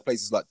and going to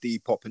places like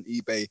Depop and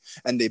eBay,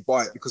 and they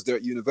buy it because they're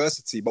at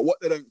university. But what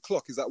they don't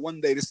clock is that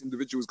one day this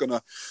individual is going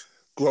to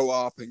grow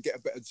up and get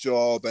a better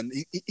job, and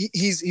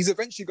he's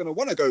eventually going to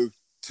want to go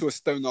to a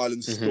Stone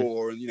Island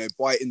store and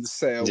buy it in the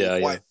sale,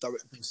 buy it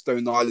directly from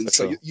Stone Island. For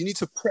so you need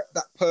to prep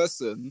that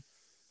person.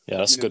 Yeah,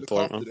 that's a good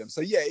point. Man. Them.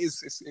 So it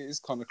is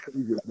kind of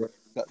crazy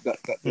that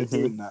they're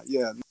doing that.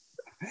 Yeah.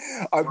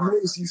 I've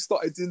noticed you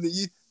started doing the.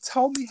 You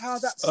tell me how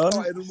that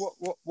started and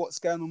what's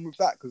going on with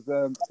that, because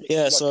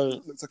so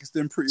it looks like it's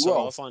doing pretty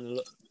well. I find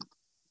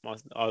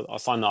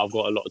that I've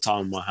got a lot of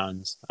time on my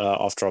hands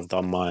after I've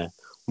done my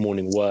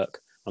morning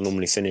work. I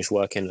normally finish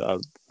working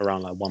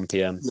around like 1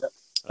 p.m. Yep.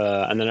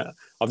 And then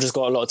I've just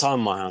got a lot of time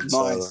on my hands.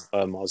 Nice. So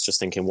I was just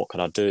thinking, what could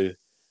I do?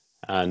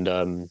 And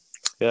I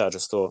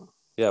just thought,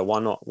 why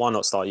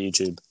not start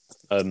YouTube?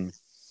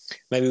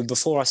 Maybe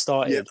before I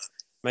started,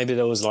 maybe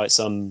there was like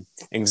some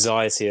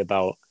anxiety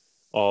about,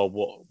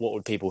 what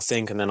would people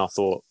think? And then I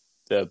thought,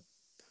 I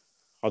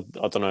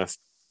don't know if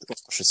I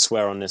should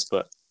swear on this,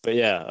 but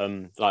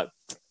like,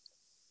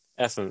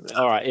 effing,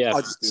 all right, yeah.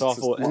 So I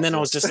thought, and then I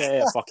was just,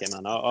 fuck it,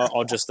 man.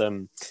 I'll just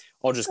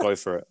go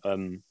for it.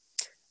 And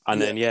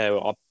then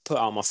I put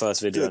out my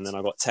first video, and then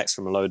I got text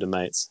from a load of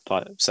mates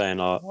like saying,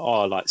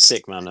 like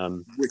sick,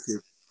 man. Wicked.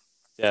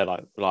 Yeah,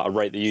 like I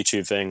rate the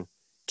YouTube thing,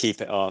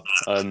 keep it up.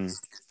 And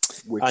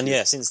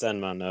since then,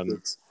 man, I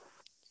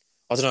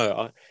don't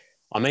know.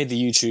 I made the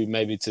YouTube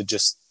maybe to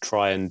just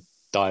try and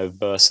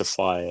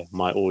diversify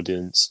my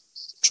audience.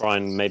 Try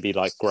and maybe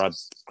like grab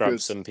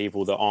some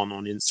people that aren't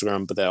on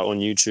Instagram but they're on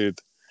YouTube.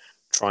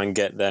 Try and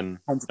get them.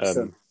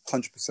 100%.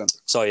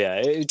 So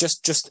it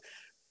just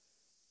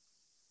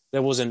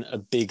there wasn't a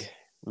big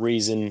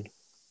reason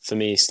for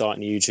me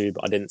starting YouTube.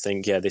 I didn't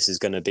think this is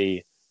going to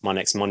be my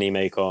next money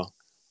maker.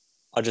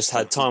 I just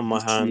had time on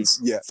my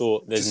hands.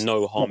 Thought there's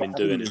no harm in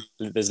doing it.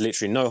 There's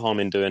literally no harm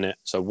in doing it.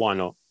 So why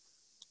not?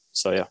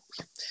 So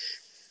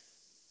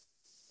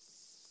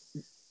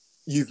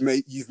You've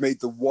made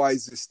the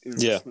wisest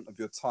investment of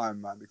your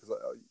time, man. Because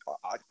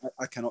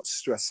I cannot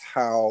stress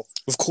how.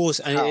 Of course,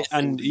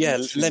 and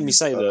YouTube, let me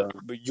say that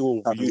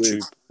your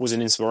YouTube was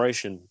an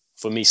inspiration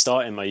for me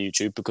starting my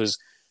YouTube, because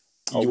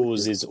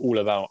yours is all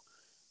about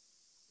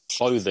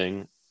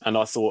clothing, and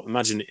I thought,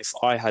 imagine if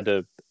I had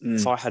an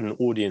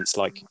audience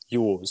like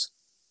yours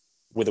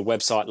with a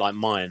website like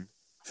mine.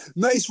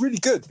 No, it's really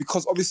good,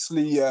 because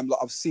obviously, like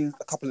I've seen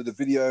a couple of the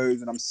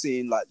videos, and I'm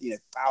seeing like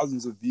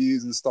thousands of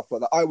views and stuff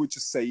like that. I would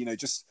just say,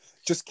 just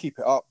keep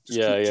it up.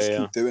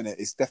 Keep doing it.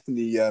 It's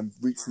definitely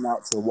reaching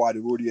out to a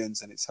wider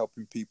audience, and it's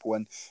helping people.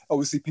 And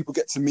obviously, people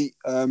get to meet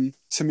Matt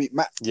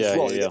as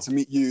well. They get to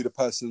meet you, the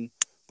person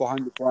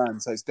behind the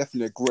brand. So it's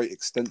definitely a great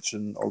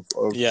extension of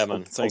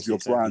your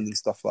brand and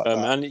stuff like that.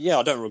 And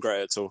I don't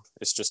regret it at all.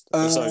 It's just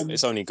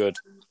it's only good.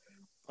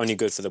 Only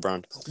good for the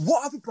brand.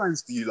 What other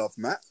brands do you love,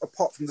 Matt?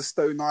 Apart from the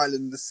Stone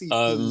Island, the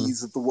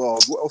CPs of the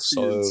world, what else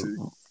are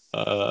you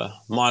into?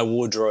 My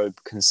wardrobe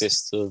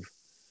consists of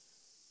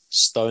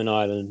Stone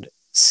Island,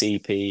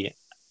 CP,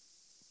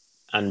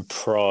 and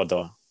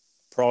Prada.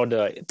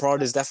 Prada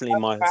is definitely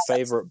my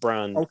favorite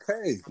brand.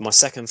 Okay. My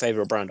second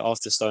favorite brand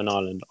after Stone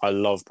Island. I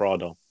love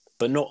Prada,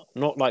 but not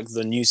like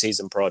the new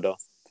season Prada.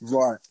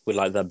 Right. With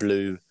like the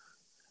blue,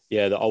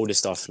 the older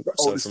stuff.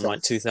 From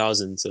like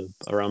 2000 to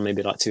around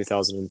maybe like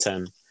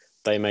 2010.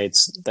 They made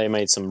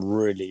some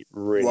really,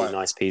 really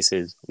nice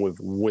pieces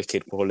with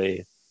wicked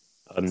quality.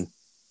 2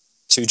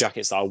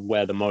 jackets that I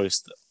wear the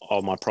most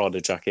are my Prada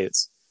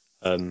jackets.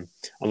 I'm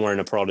wearing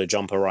a Prada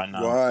jumper right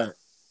now. Right.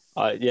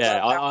 I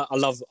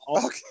love.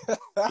 Okay.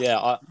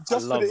 I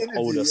love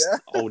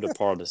older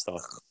Prada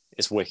stuff.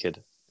 It's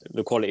wicked.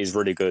 The quality is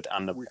really good,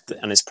 and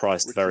it's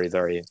priced very,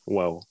 very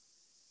well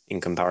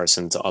in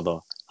comparison to other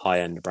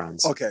high-end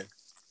brands. Okay.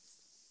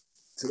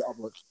 To the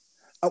other.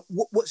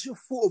 What's your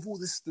thought of all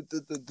this?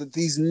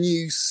 These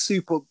new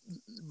super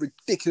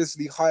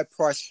ridiculously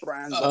high-priced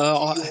brands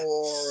like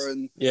Dior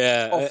and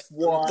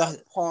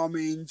Off-White, Palm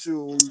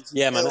Angels.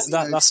 Yeah, man,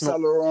 that's not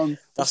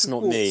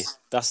me.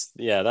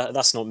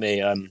 That's not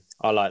me.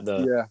 I like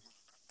the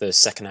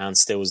second-hand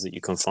stills that you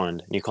can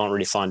find. You can't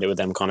really find it with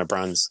them kind of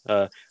brands.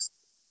 I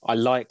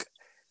like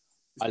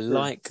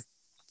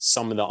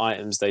some of the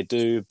items they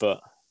do,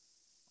 but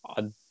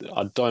I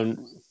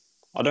don't.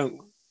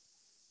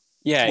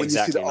 Yeah, when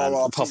exactly, man.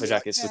 The puffer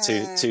jackets for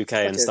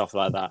 2K and stuff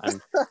like that,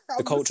 and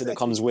the culture that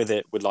comes with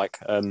it, with like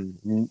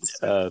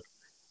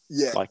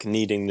like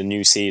needing the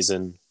new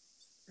season,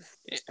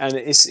 and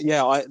it's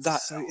not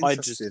that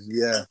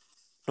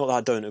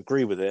I don't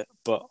agree with it,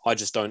 but I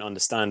just don't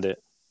understand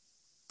it,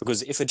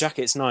 because if a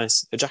jacket's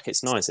nice. It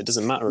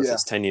doesn't matter if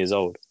it's 10 years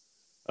old.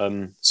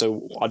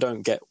 So I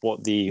don't get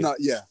what the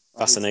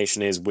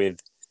fascination is with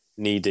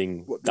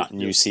needing that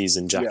new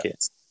season jacket.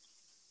 Yeah.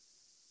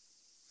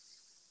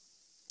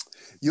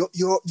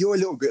 You're a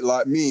little bit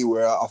like me,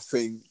 where I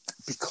think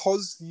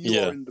because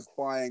you're in the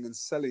buying and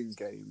selling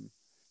game,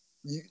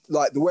 you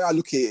like the way I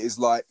look at it is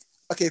like,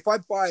 okay, if I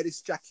buy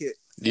this jacket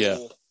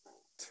for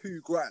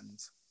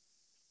 $2,000,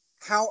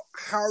 how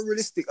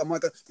realistic am I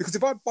going? Because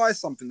if I buy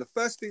something, the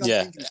first thing I'm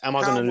thinking is, am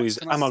I going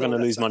to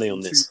lose money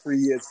on this? 2, 3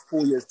 years,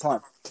 4 years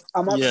time.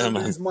 Am I going to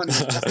lose money?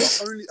 That's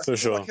the only for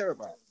sure. I care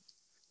about.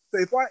 So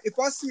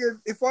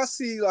if I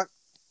see like,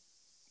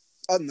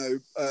 I don't know,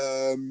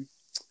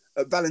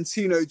 a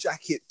Valentino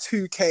jacket,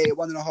 2K,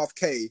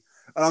 1.5K,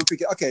 and I'm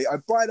thinking, okay, I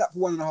buy that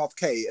for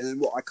 1.5K,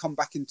 and then I come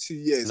back in 2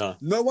 years.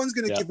 No one's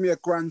going to give me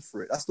 $1,000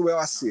 for it. That's the way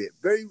I see it.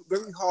 Very,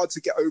 very hard to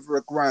get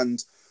over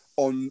 $1,000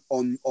 on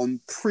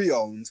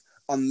pre-owned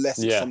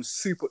unless it's some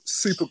super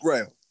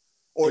grail.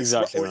 Or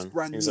exactly, it's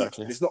brand new.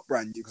 Exactly. It's not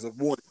brand new because I've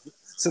worn it.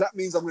 So that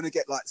means I'm going to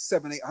get like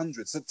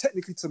 700-800. So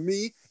technically, to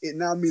me, it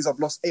now means I've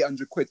lost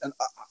 800 quid, and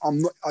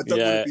I'm not. I don't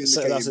want to be in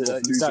the game of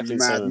losing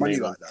mad money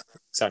like that.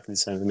 Exactly the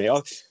same for me.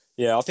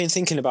 I've been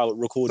thinking about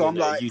recording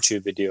a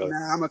YouTube video.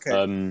 Nah, I'm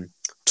okay.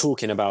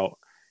 Talking about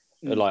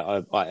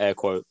like air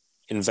quote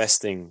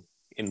investing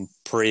in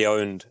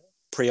pre-owned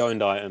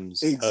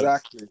items.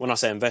 Exactly. When I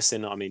say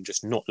investing, I mean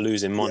just not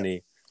losing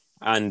money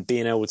and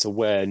being able to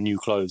wear new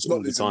clothes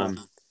all the time.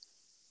 Money.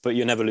 But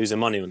you're never losing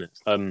money on it.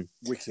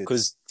 Wicked.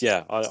 Because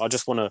I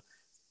just want to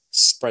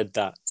spread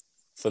that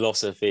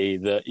philosophy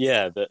that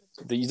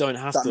you don't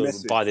have to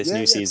buy this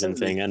new season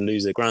thing and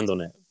lose $1,000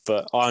 on it.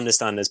 But I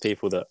understand there's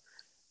people that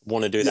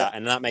want to do that,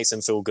 and that makes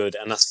them feel good,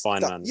 and that's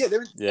fine, man. Yeah,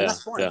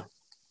 that's fine. Yeah.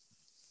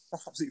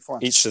 That's absolutely fine.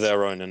 Each to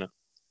their own, innit?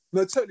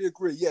 No, totally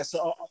agree. Yeah,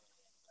 so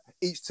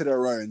each to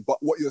their own. But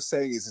what you're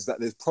saying is that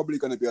there's probably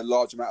going to be a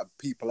large amount of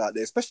people out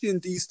there, especially in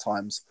these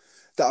times,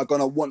 that are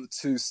going to want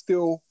to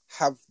still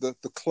have the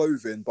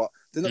clothing, but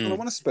they're not going to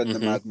want to spend the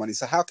mad money.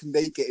 So how can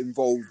they get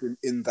involved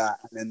in that,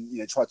 and then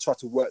try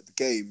to work the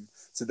game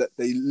so that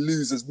they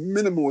lose as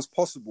minimal as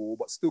possible,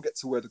 but still get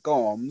to wear the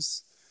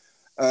garms?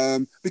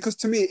 Because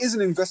to me, it is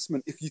an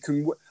investment. If you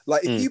can,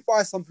 if you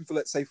buy something for,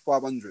 let's say,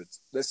 500,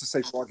 let's just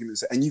say for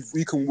argument's sake, and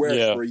you can wear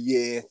it for a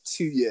year,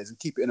 2 years, and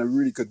keep it in a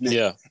really good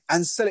nick,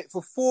 and sell it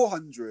for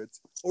 400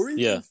 or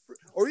even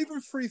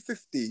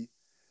 350,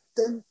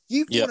 then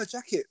you've won a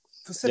jacket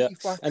for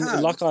 £75.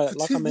 And like I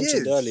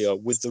mentioned earlier,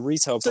 with the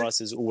retail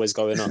prices always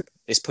going up,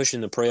 it's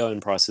pushing the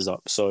pre-owned prices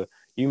up. So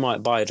you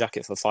might buy a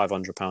jacket for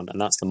 £500,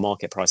 and that's the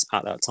market price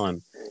at that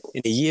time.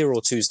 In a year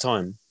or two's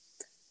time,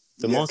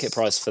 the market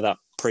price for that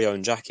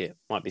pre-owned jacket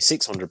might be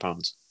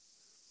 £600.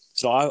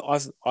 So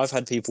I've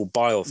had people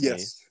buy off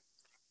me,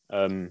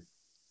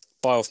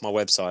 buy off my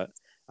website,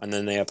 and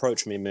then they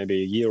approach me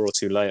maybe a year or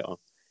two later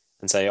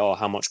and say, "Oh,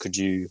 how much would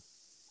you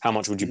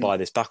buy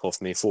this back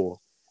off me for?"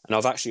 And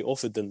I've actually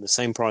offered them the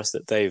same price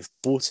that they've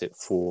bought it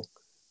for,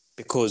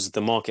 because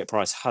the market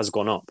price has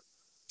gone up.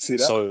 See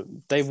that? So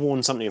they've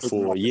worn something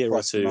for a year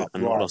or two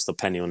and not lost a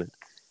penny on it.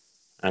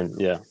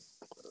 And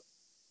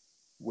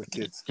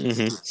wicked.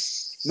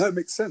 No, it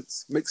makes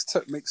sense. Makes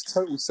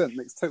total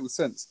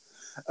sense.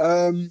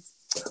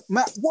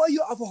 Matt, what are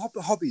your other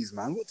hobbies,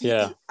 man? What do you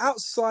do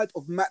outside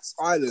of Matt's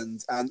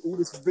Island and all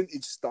this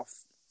vintage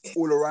stuff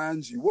all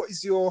around you? What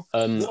is your?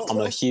 I'm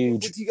a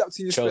huge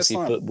Chelsea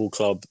Football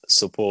Club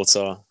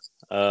supporter.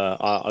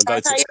 I go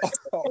to.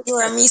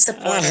 You're a me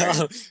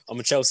supporter. I'm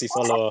a Chelsea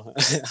follower.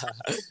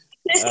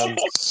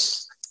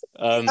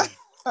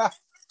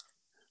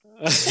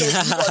 I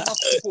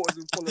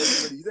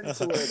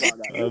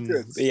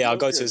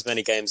go to as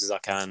many games as I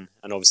can,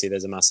 and obviously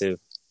there's a massive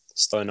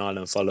Stone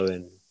Island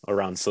following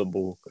around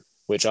football,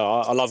 which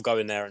I love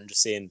going there and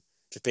just being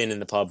in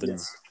the pub and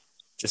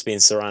just being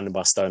surrounded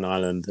by Stone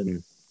Island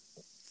and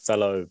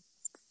fellow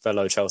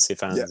Chelsea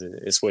fans.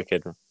 It's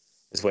wicked.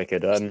 It's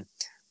wicked.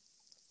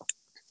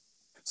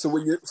 So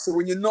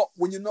when you're not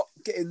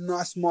getting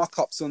nice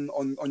markups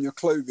on your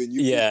clothing,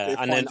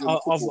 and then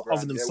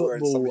other than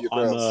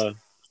football,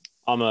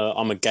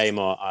 I'm a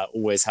gamer. I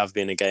always have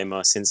been a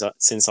gamer since I was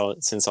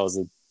since I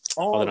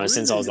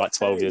was like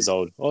 12 years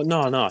old. Oh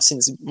no,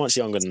 since much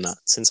younger than that.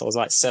 Since I was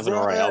like 7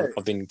 or 8,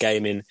 I've been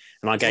gaming,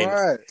 and I game.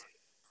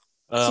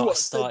 I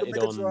started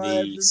on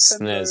the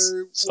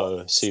SNES,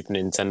 so Super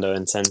Nintendo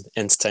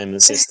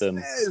Entertainment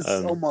System.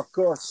 Oh my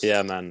gosh!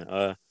 Yeah, man.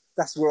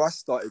 That's where I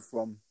started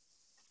from.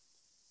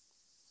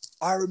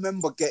 I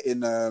remember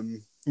getting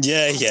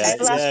Yeah.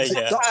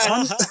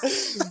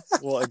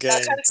 What a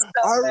game!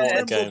 I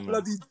remember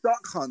bloody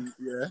Duck Hunt,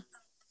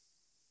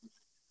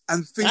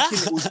 and thinking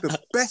it was the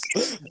best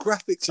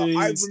graphics. I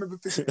remember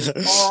thinking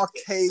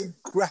arcade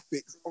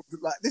graphics.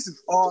 Like, this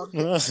is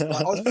arcade. I was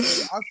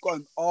thinking, I've got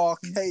an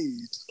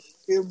arcade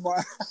in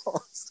my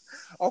house.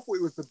 I thought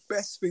it was the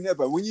best thing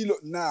ever. When you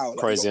look now, like,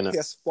 crazy, isn't it?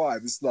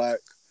 PS5, it's like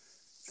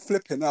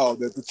flipping out.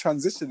 The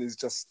transition is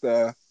just.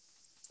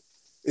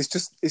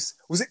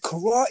 Was it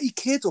Karate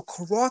Kid or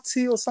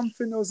Karate or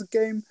something? There was a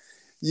game.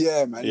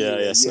 Yeah, man. Yeah.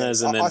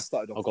 SNES, and then I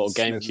got a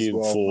GameCube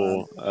well,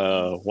 for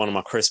one of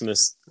my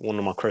Christmas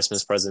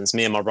presents.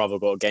 Me and my brother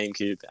got a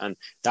GameCube, and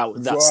that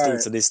still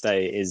to this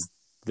day is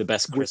the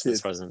best Christmas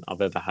present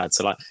I've ever had.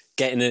 So like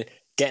getting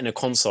a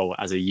console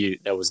as a youth,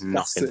 there was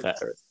nothing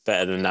better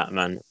than that,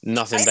 man.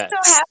 Nothing better.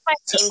 I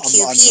still have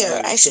my GameCube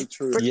here. I should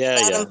bring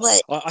that and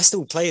play. I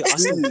still play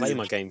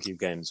my GameCube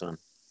games, man.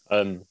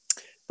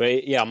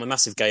 But yeah, I'm a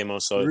massive gamer.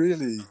 So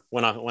really,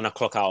 when I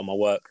clock out on my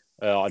work,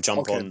 I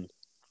jump on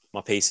my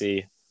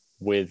PC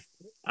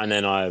and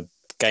then I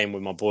game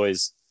with my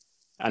boys,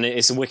 and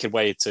it's a wicked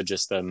way to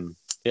just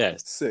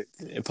sick,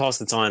 pass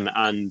the time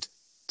and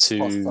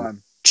to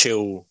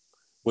chill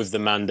with the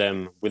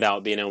mandem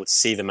without being able to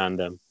see the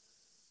mandem.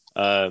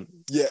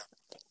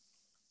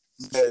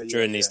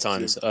 During these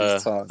times,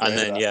 and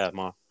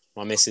then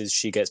my missus,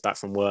 she gets back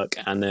from work,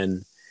 and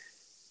then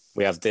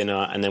we have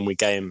dinner, and then we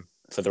game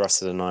for the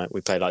rest of the night.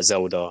 We played like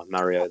Zelda,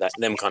 Mario,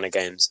 them kind of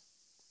games.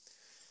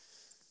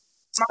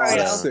 Mario.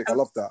 That's sick. I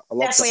love that.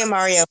 Definitely a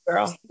Mario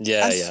girl.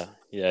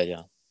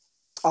 Yeah.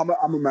 I'm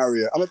a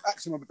Mario. I'm a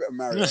bit of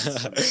Mario. I'm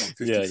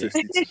 50-50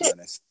 to be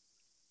honest.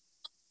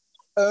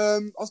 I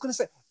was going to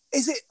say,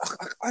 is it?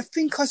 I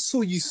think I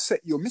saw you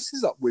set your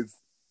missus up with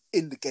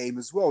in the game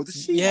as well. Does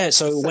she? Yeah.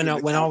 So when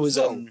I was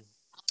on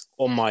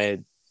my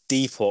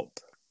Depop,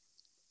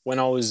 when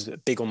I was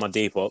big on my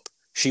Depop,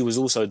 she was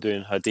also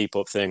doing her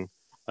Depop thing.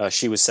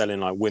 She was selling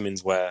like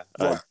women's wear,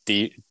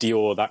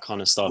 Dior, that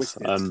kind of stuff.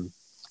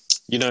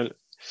 You know.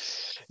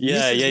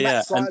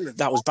 Yeah. And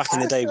that was back in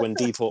the day when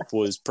Depop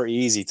was pretty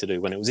easy to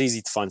do, when it was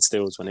easy to find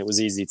steals, when it was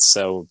easy to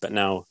sell. But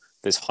now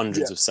there's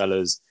hundreds of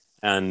sellers,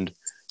 and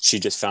she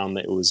just found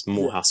that it was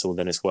more hassle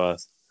than it's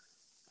worth.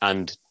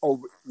 And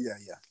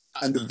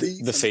and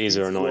the fees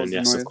are annoying.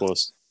 Yes, of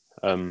course.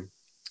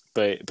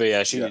 But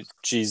yeah,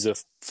 she's a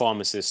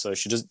pharmacist, so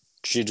she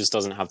just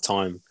doesn't have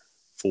time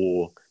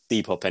for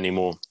Depop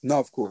anymore. No,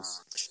 of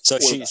course. So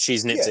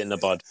she's nipped it in the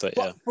bud. But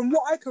yeah, from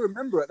what I can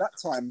remember at that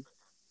time,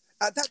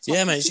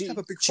 yeah, man, she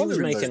was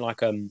making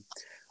like I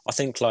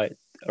think like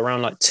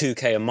around like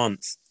 £2,000 a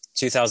month,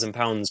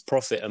 £2,000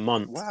 profit a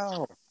month.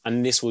 Wow!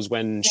 And this was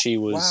when she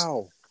was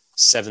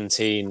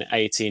 17,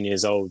 18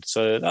 years old.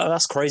 So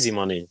that's crazy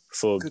money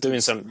for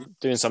doing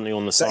something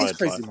on the side. That is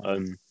crazy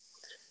money.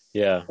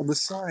 Yeah, on the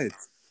side.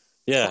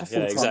 Yeah,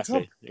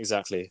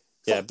 exactly.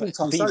 Yeah, but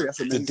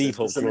the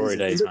Depop glory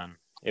days, man.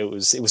 It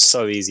was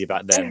so easy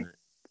back then.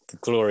 The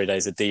glory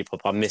days of Depop.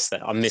 I miss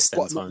them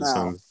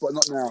times. But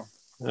not now.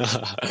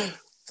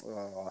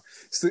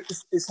 So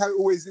it's how it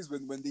always is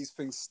when these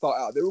things start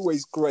out. They're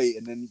always great,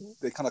 and then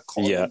they kind of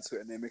cotton into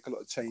it, and they make a lot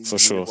of changes. For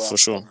sure.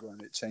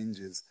 And it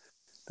changes.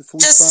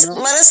 Just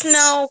let us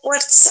know what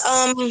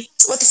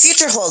the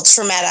future holds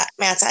for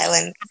Matt's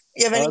Island.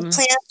 You have any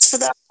plans for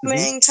the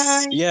upcoming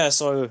time? Yeah,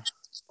 so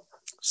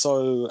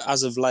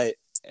as of late,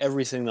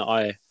 everything that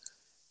I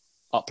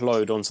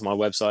upload onto my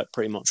website,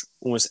 pretty much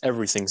almost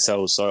everything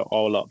sells. So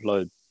I'll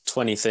upload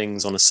 20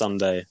 things on a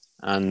Sunday,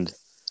 and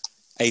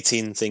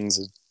 18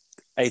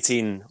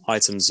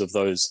 items of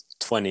those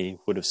 20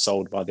 would have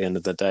sold by the end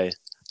of the day.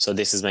 So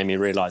this has made me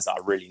realize that I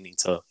really need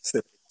to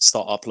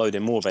start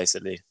uploading more,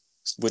 basically,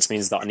 which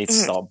means that I need to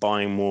start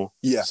buying more.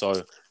 Yeah.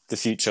 So the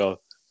future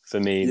for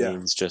me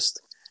means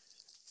just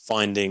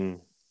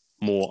finding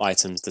more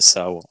items to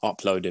sell,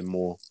 uploading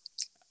more.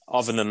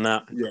 Other than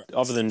that,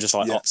 other than just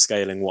like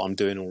upscaling what I'm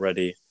doing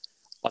already,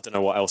 I don't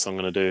know what else I'm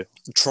going to do.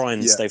 Try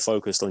and stay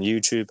focused on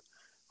YouTube,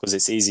 because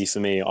it's easy for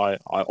me. I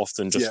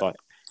often just like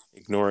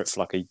ignore it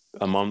for like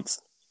a month.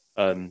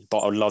 But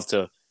I'd love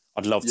to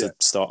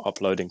start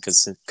uploading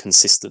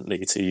consistently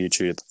to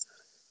YouTube.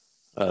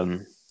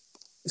 I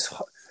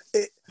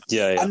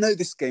know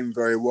this game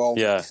very well.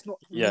 Yeah, it's not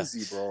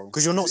easy, bro.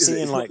 Because you're not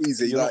seeing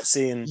not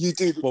seeing. You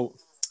do. Well,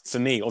 for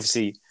me,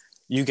 obviously,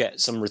 you get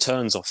some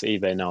returns off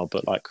eBay now,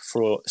 but like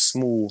for a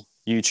small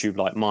YouTube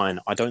like mine,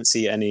 I don't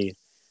see any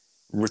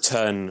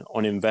return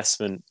on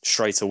investment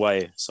straight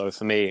away. So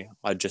for me,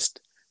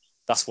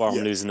 that's where I'm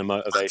losing the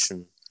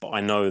motivation. But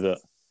I know that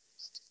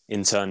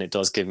in turn it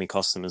does give me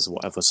customers or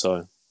whatever.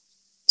 So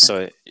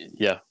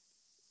yeah.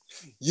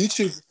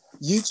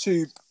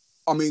 YouTube.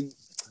 I mean,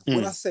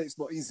 when I say it's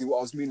not easy, what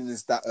I was meaning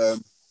is that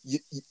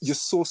you're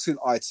sourcing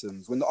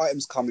items. When the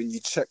items come in,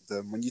 you check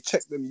them. When you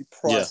check them, you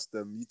price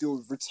them. You deal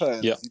with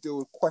returns. You deal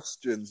with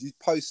questions. You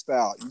post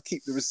out. You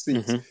keep the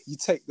receipts. You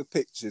take the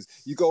pictures.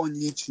 You go on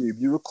YouTube.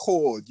 You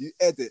record. You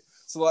edit.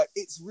 So like,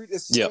 it's really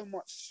there's so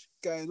much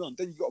going on.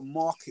 Then you got to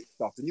market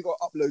stuff. Then you got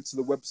to upload to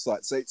the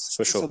website. So it's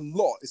a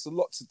lot. It's a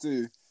lot to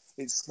do.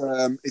 It's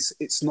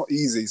not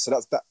easy. So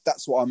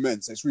that's what I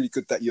meant. So it's really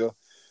good that you're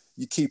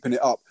keeping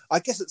it up. I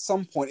guess at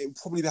some point it would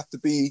probably have to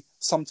be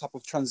some type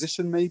of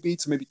transition, maybe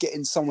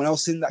getting someone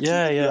else in that.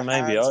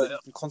 Maybe I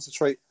can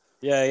concentrate.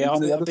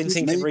 I've been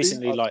thinking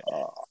recently, I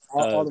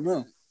don't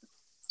know.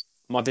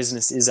 My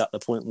business is at the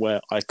point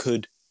where I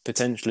could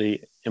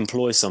potentially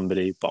employ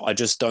somebody, but I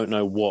just don't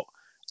know what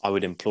I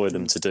would employ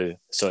them to do.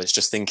 So it's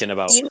just thinking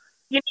about you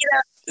need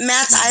a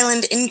Matt's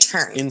Island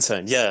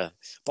intern. Yeah,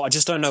 but I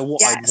just don't know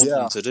what I'd want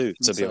them to do,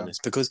 to be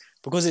honest,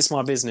 because it's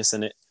my business,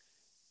 and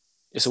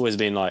it's always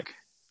been like,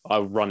 I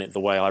run it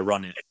the way I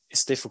run it.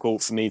 It's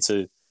difficult for me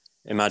to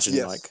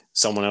imagine like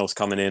someone else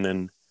coming in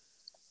and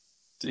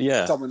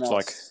someone else.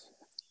 Like,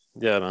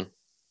 man.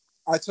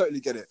 I totally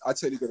get it.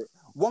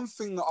 One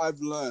thing that I've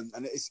learned,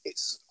 and it's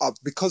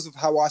because of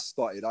how I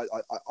started.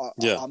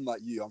 I'm like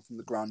you. I'm from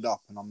the ground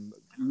up, and I'm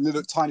a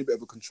little tiny bit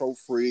of a control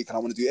freak, and I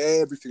want to do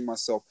everything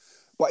myself.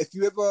 But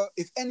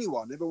if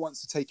anyone ever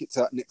wants to take it to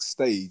that next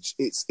stage,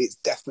 it's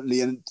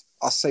definitely, and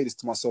I say this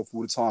to myself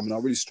all the time, and I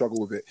really struggle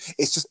with it.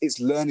 It's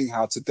learning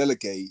how to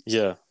delegate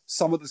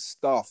some of the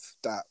stuff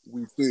that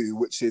we do,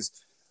 which is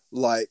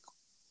like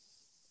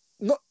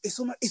not. It's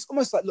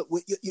almost like, look,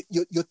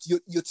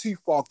 you're too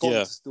far gone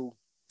to still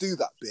do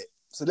that bit.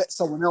 So let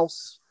someone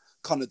else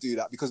kind of do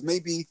that, because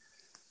maybe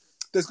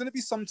there's going to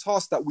be some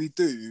tasks that we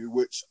do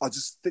which are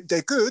just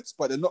they're good,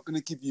 but they're not going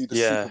to give you the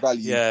super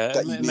value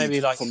that you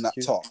need from that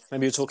task.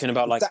 Maybe you're talking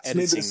about like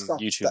editing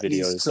YouTube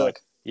videos,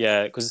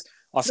 because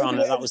I found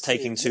that was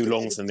taking too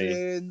long for me,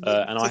 and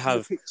I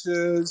have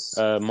pictures.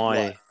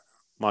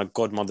 My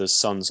godmother's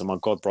son, so my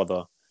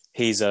godbrother,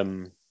 he's a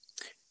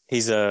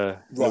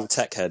little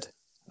tech head,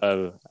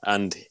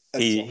 and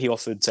he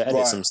offered to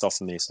edit some stuff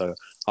for me, so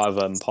I've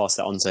passed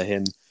that on to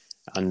him,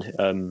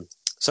 and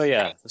so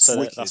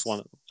that's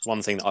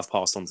one thing that I've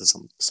passed on to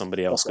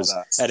somebody else, because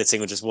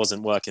editing just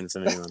wasn't working for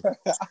me, man.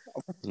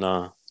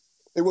 No.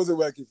 It wasn't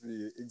working for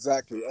you,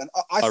 exactly. And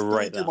I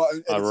rate do my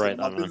own editing.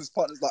 My that, business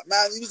partner's like,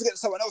 man, you need to get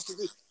someone else to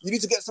do. You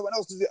need to get someone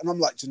else to do it. And I'm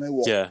like, do you know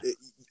what? Yeah.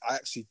 I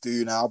actually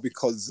do now,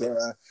 because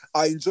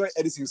I enjoy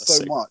editing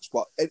so much.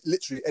 But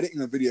literally,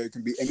 editing a video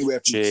can be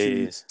anywhere from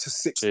 2 to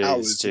 6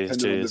 hours,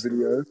 depending on the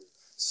video.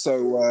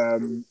 So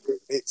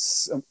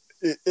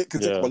it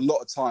can take up a lot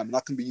of time, and I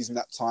can be using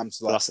that time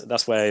to like.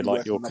 That's where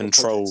like your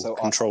control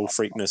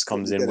freakness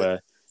comes in,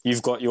 where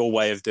you've got your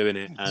way of doing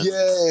it,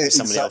 and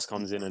somebody else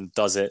comes in and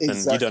does it,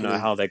 and you don't know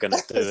how they're going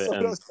to do it.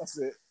 Someone else does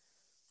it.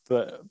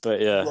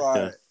 But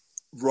yeah.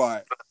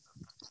 Right.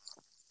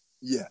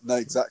 Yeah. No.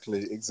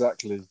 Exactly.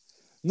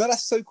 No,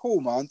 that's so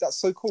cool, man. That's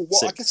so cool.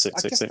 Well, I guess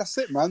that's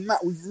it, man.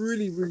 Matt, we've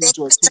really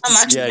enjoyed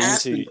talking to you. Yeah, you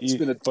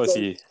too. Both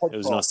of you. It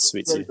was nice to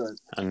speak to you.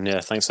 And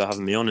yeah, thanks for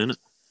having me on, innit?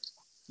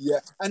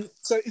 Yeah, and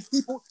so if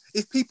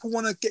people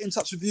want to get in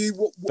touch with you,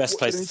 what best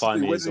place to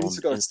find me is on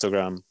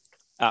Instagram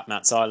at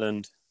Matt's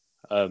Island.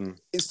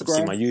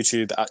 Instagram, my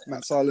YouTube at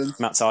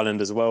Matt's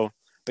Island as well.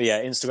 But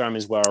yeah, Instagram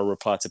is where I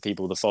reply to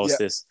people the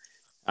fastest,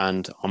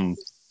 and I'm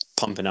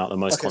pumping out the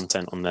most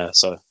content on there.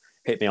 So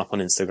hit me up on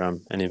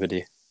Instagram,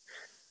 anybody.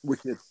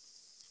 Wicked.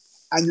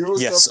 And you're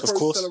also a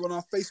pro seller on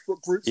our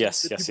Facebook group.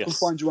 So people can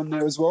find you on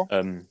there as well.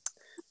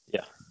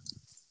 Yeah.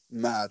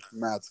 Mad.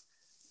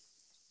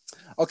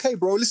 Okay,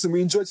 bro. Listen,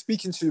 we enjoyed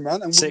speaking to you,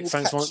 man. And sick.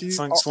 Thanks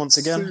once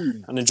again,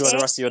 soon. And enjoy the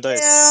rest of your day.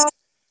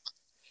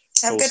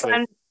 Have a good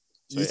one.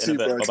 You too,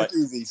 bro. Take it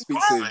easy. Speak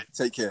soon.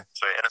 Take care.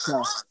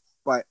 Ciao.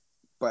 Bye.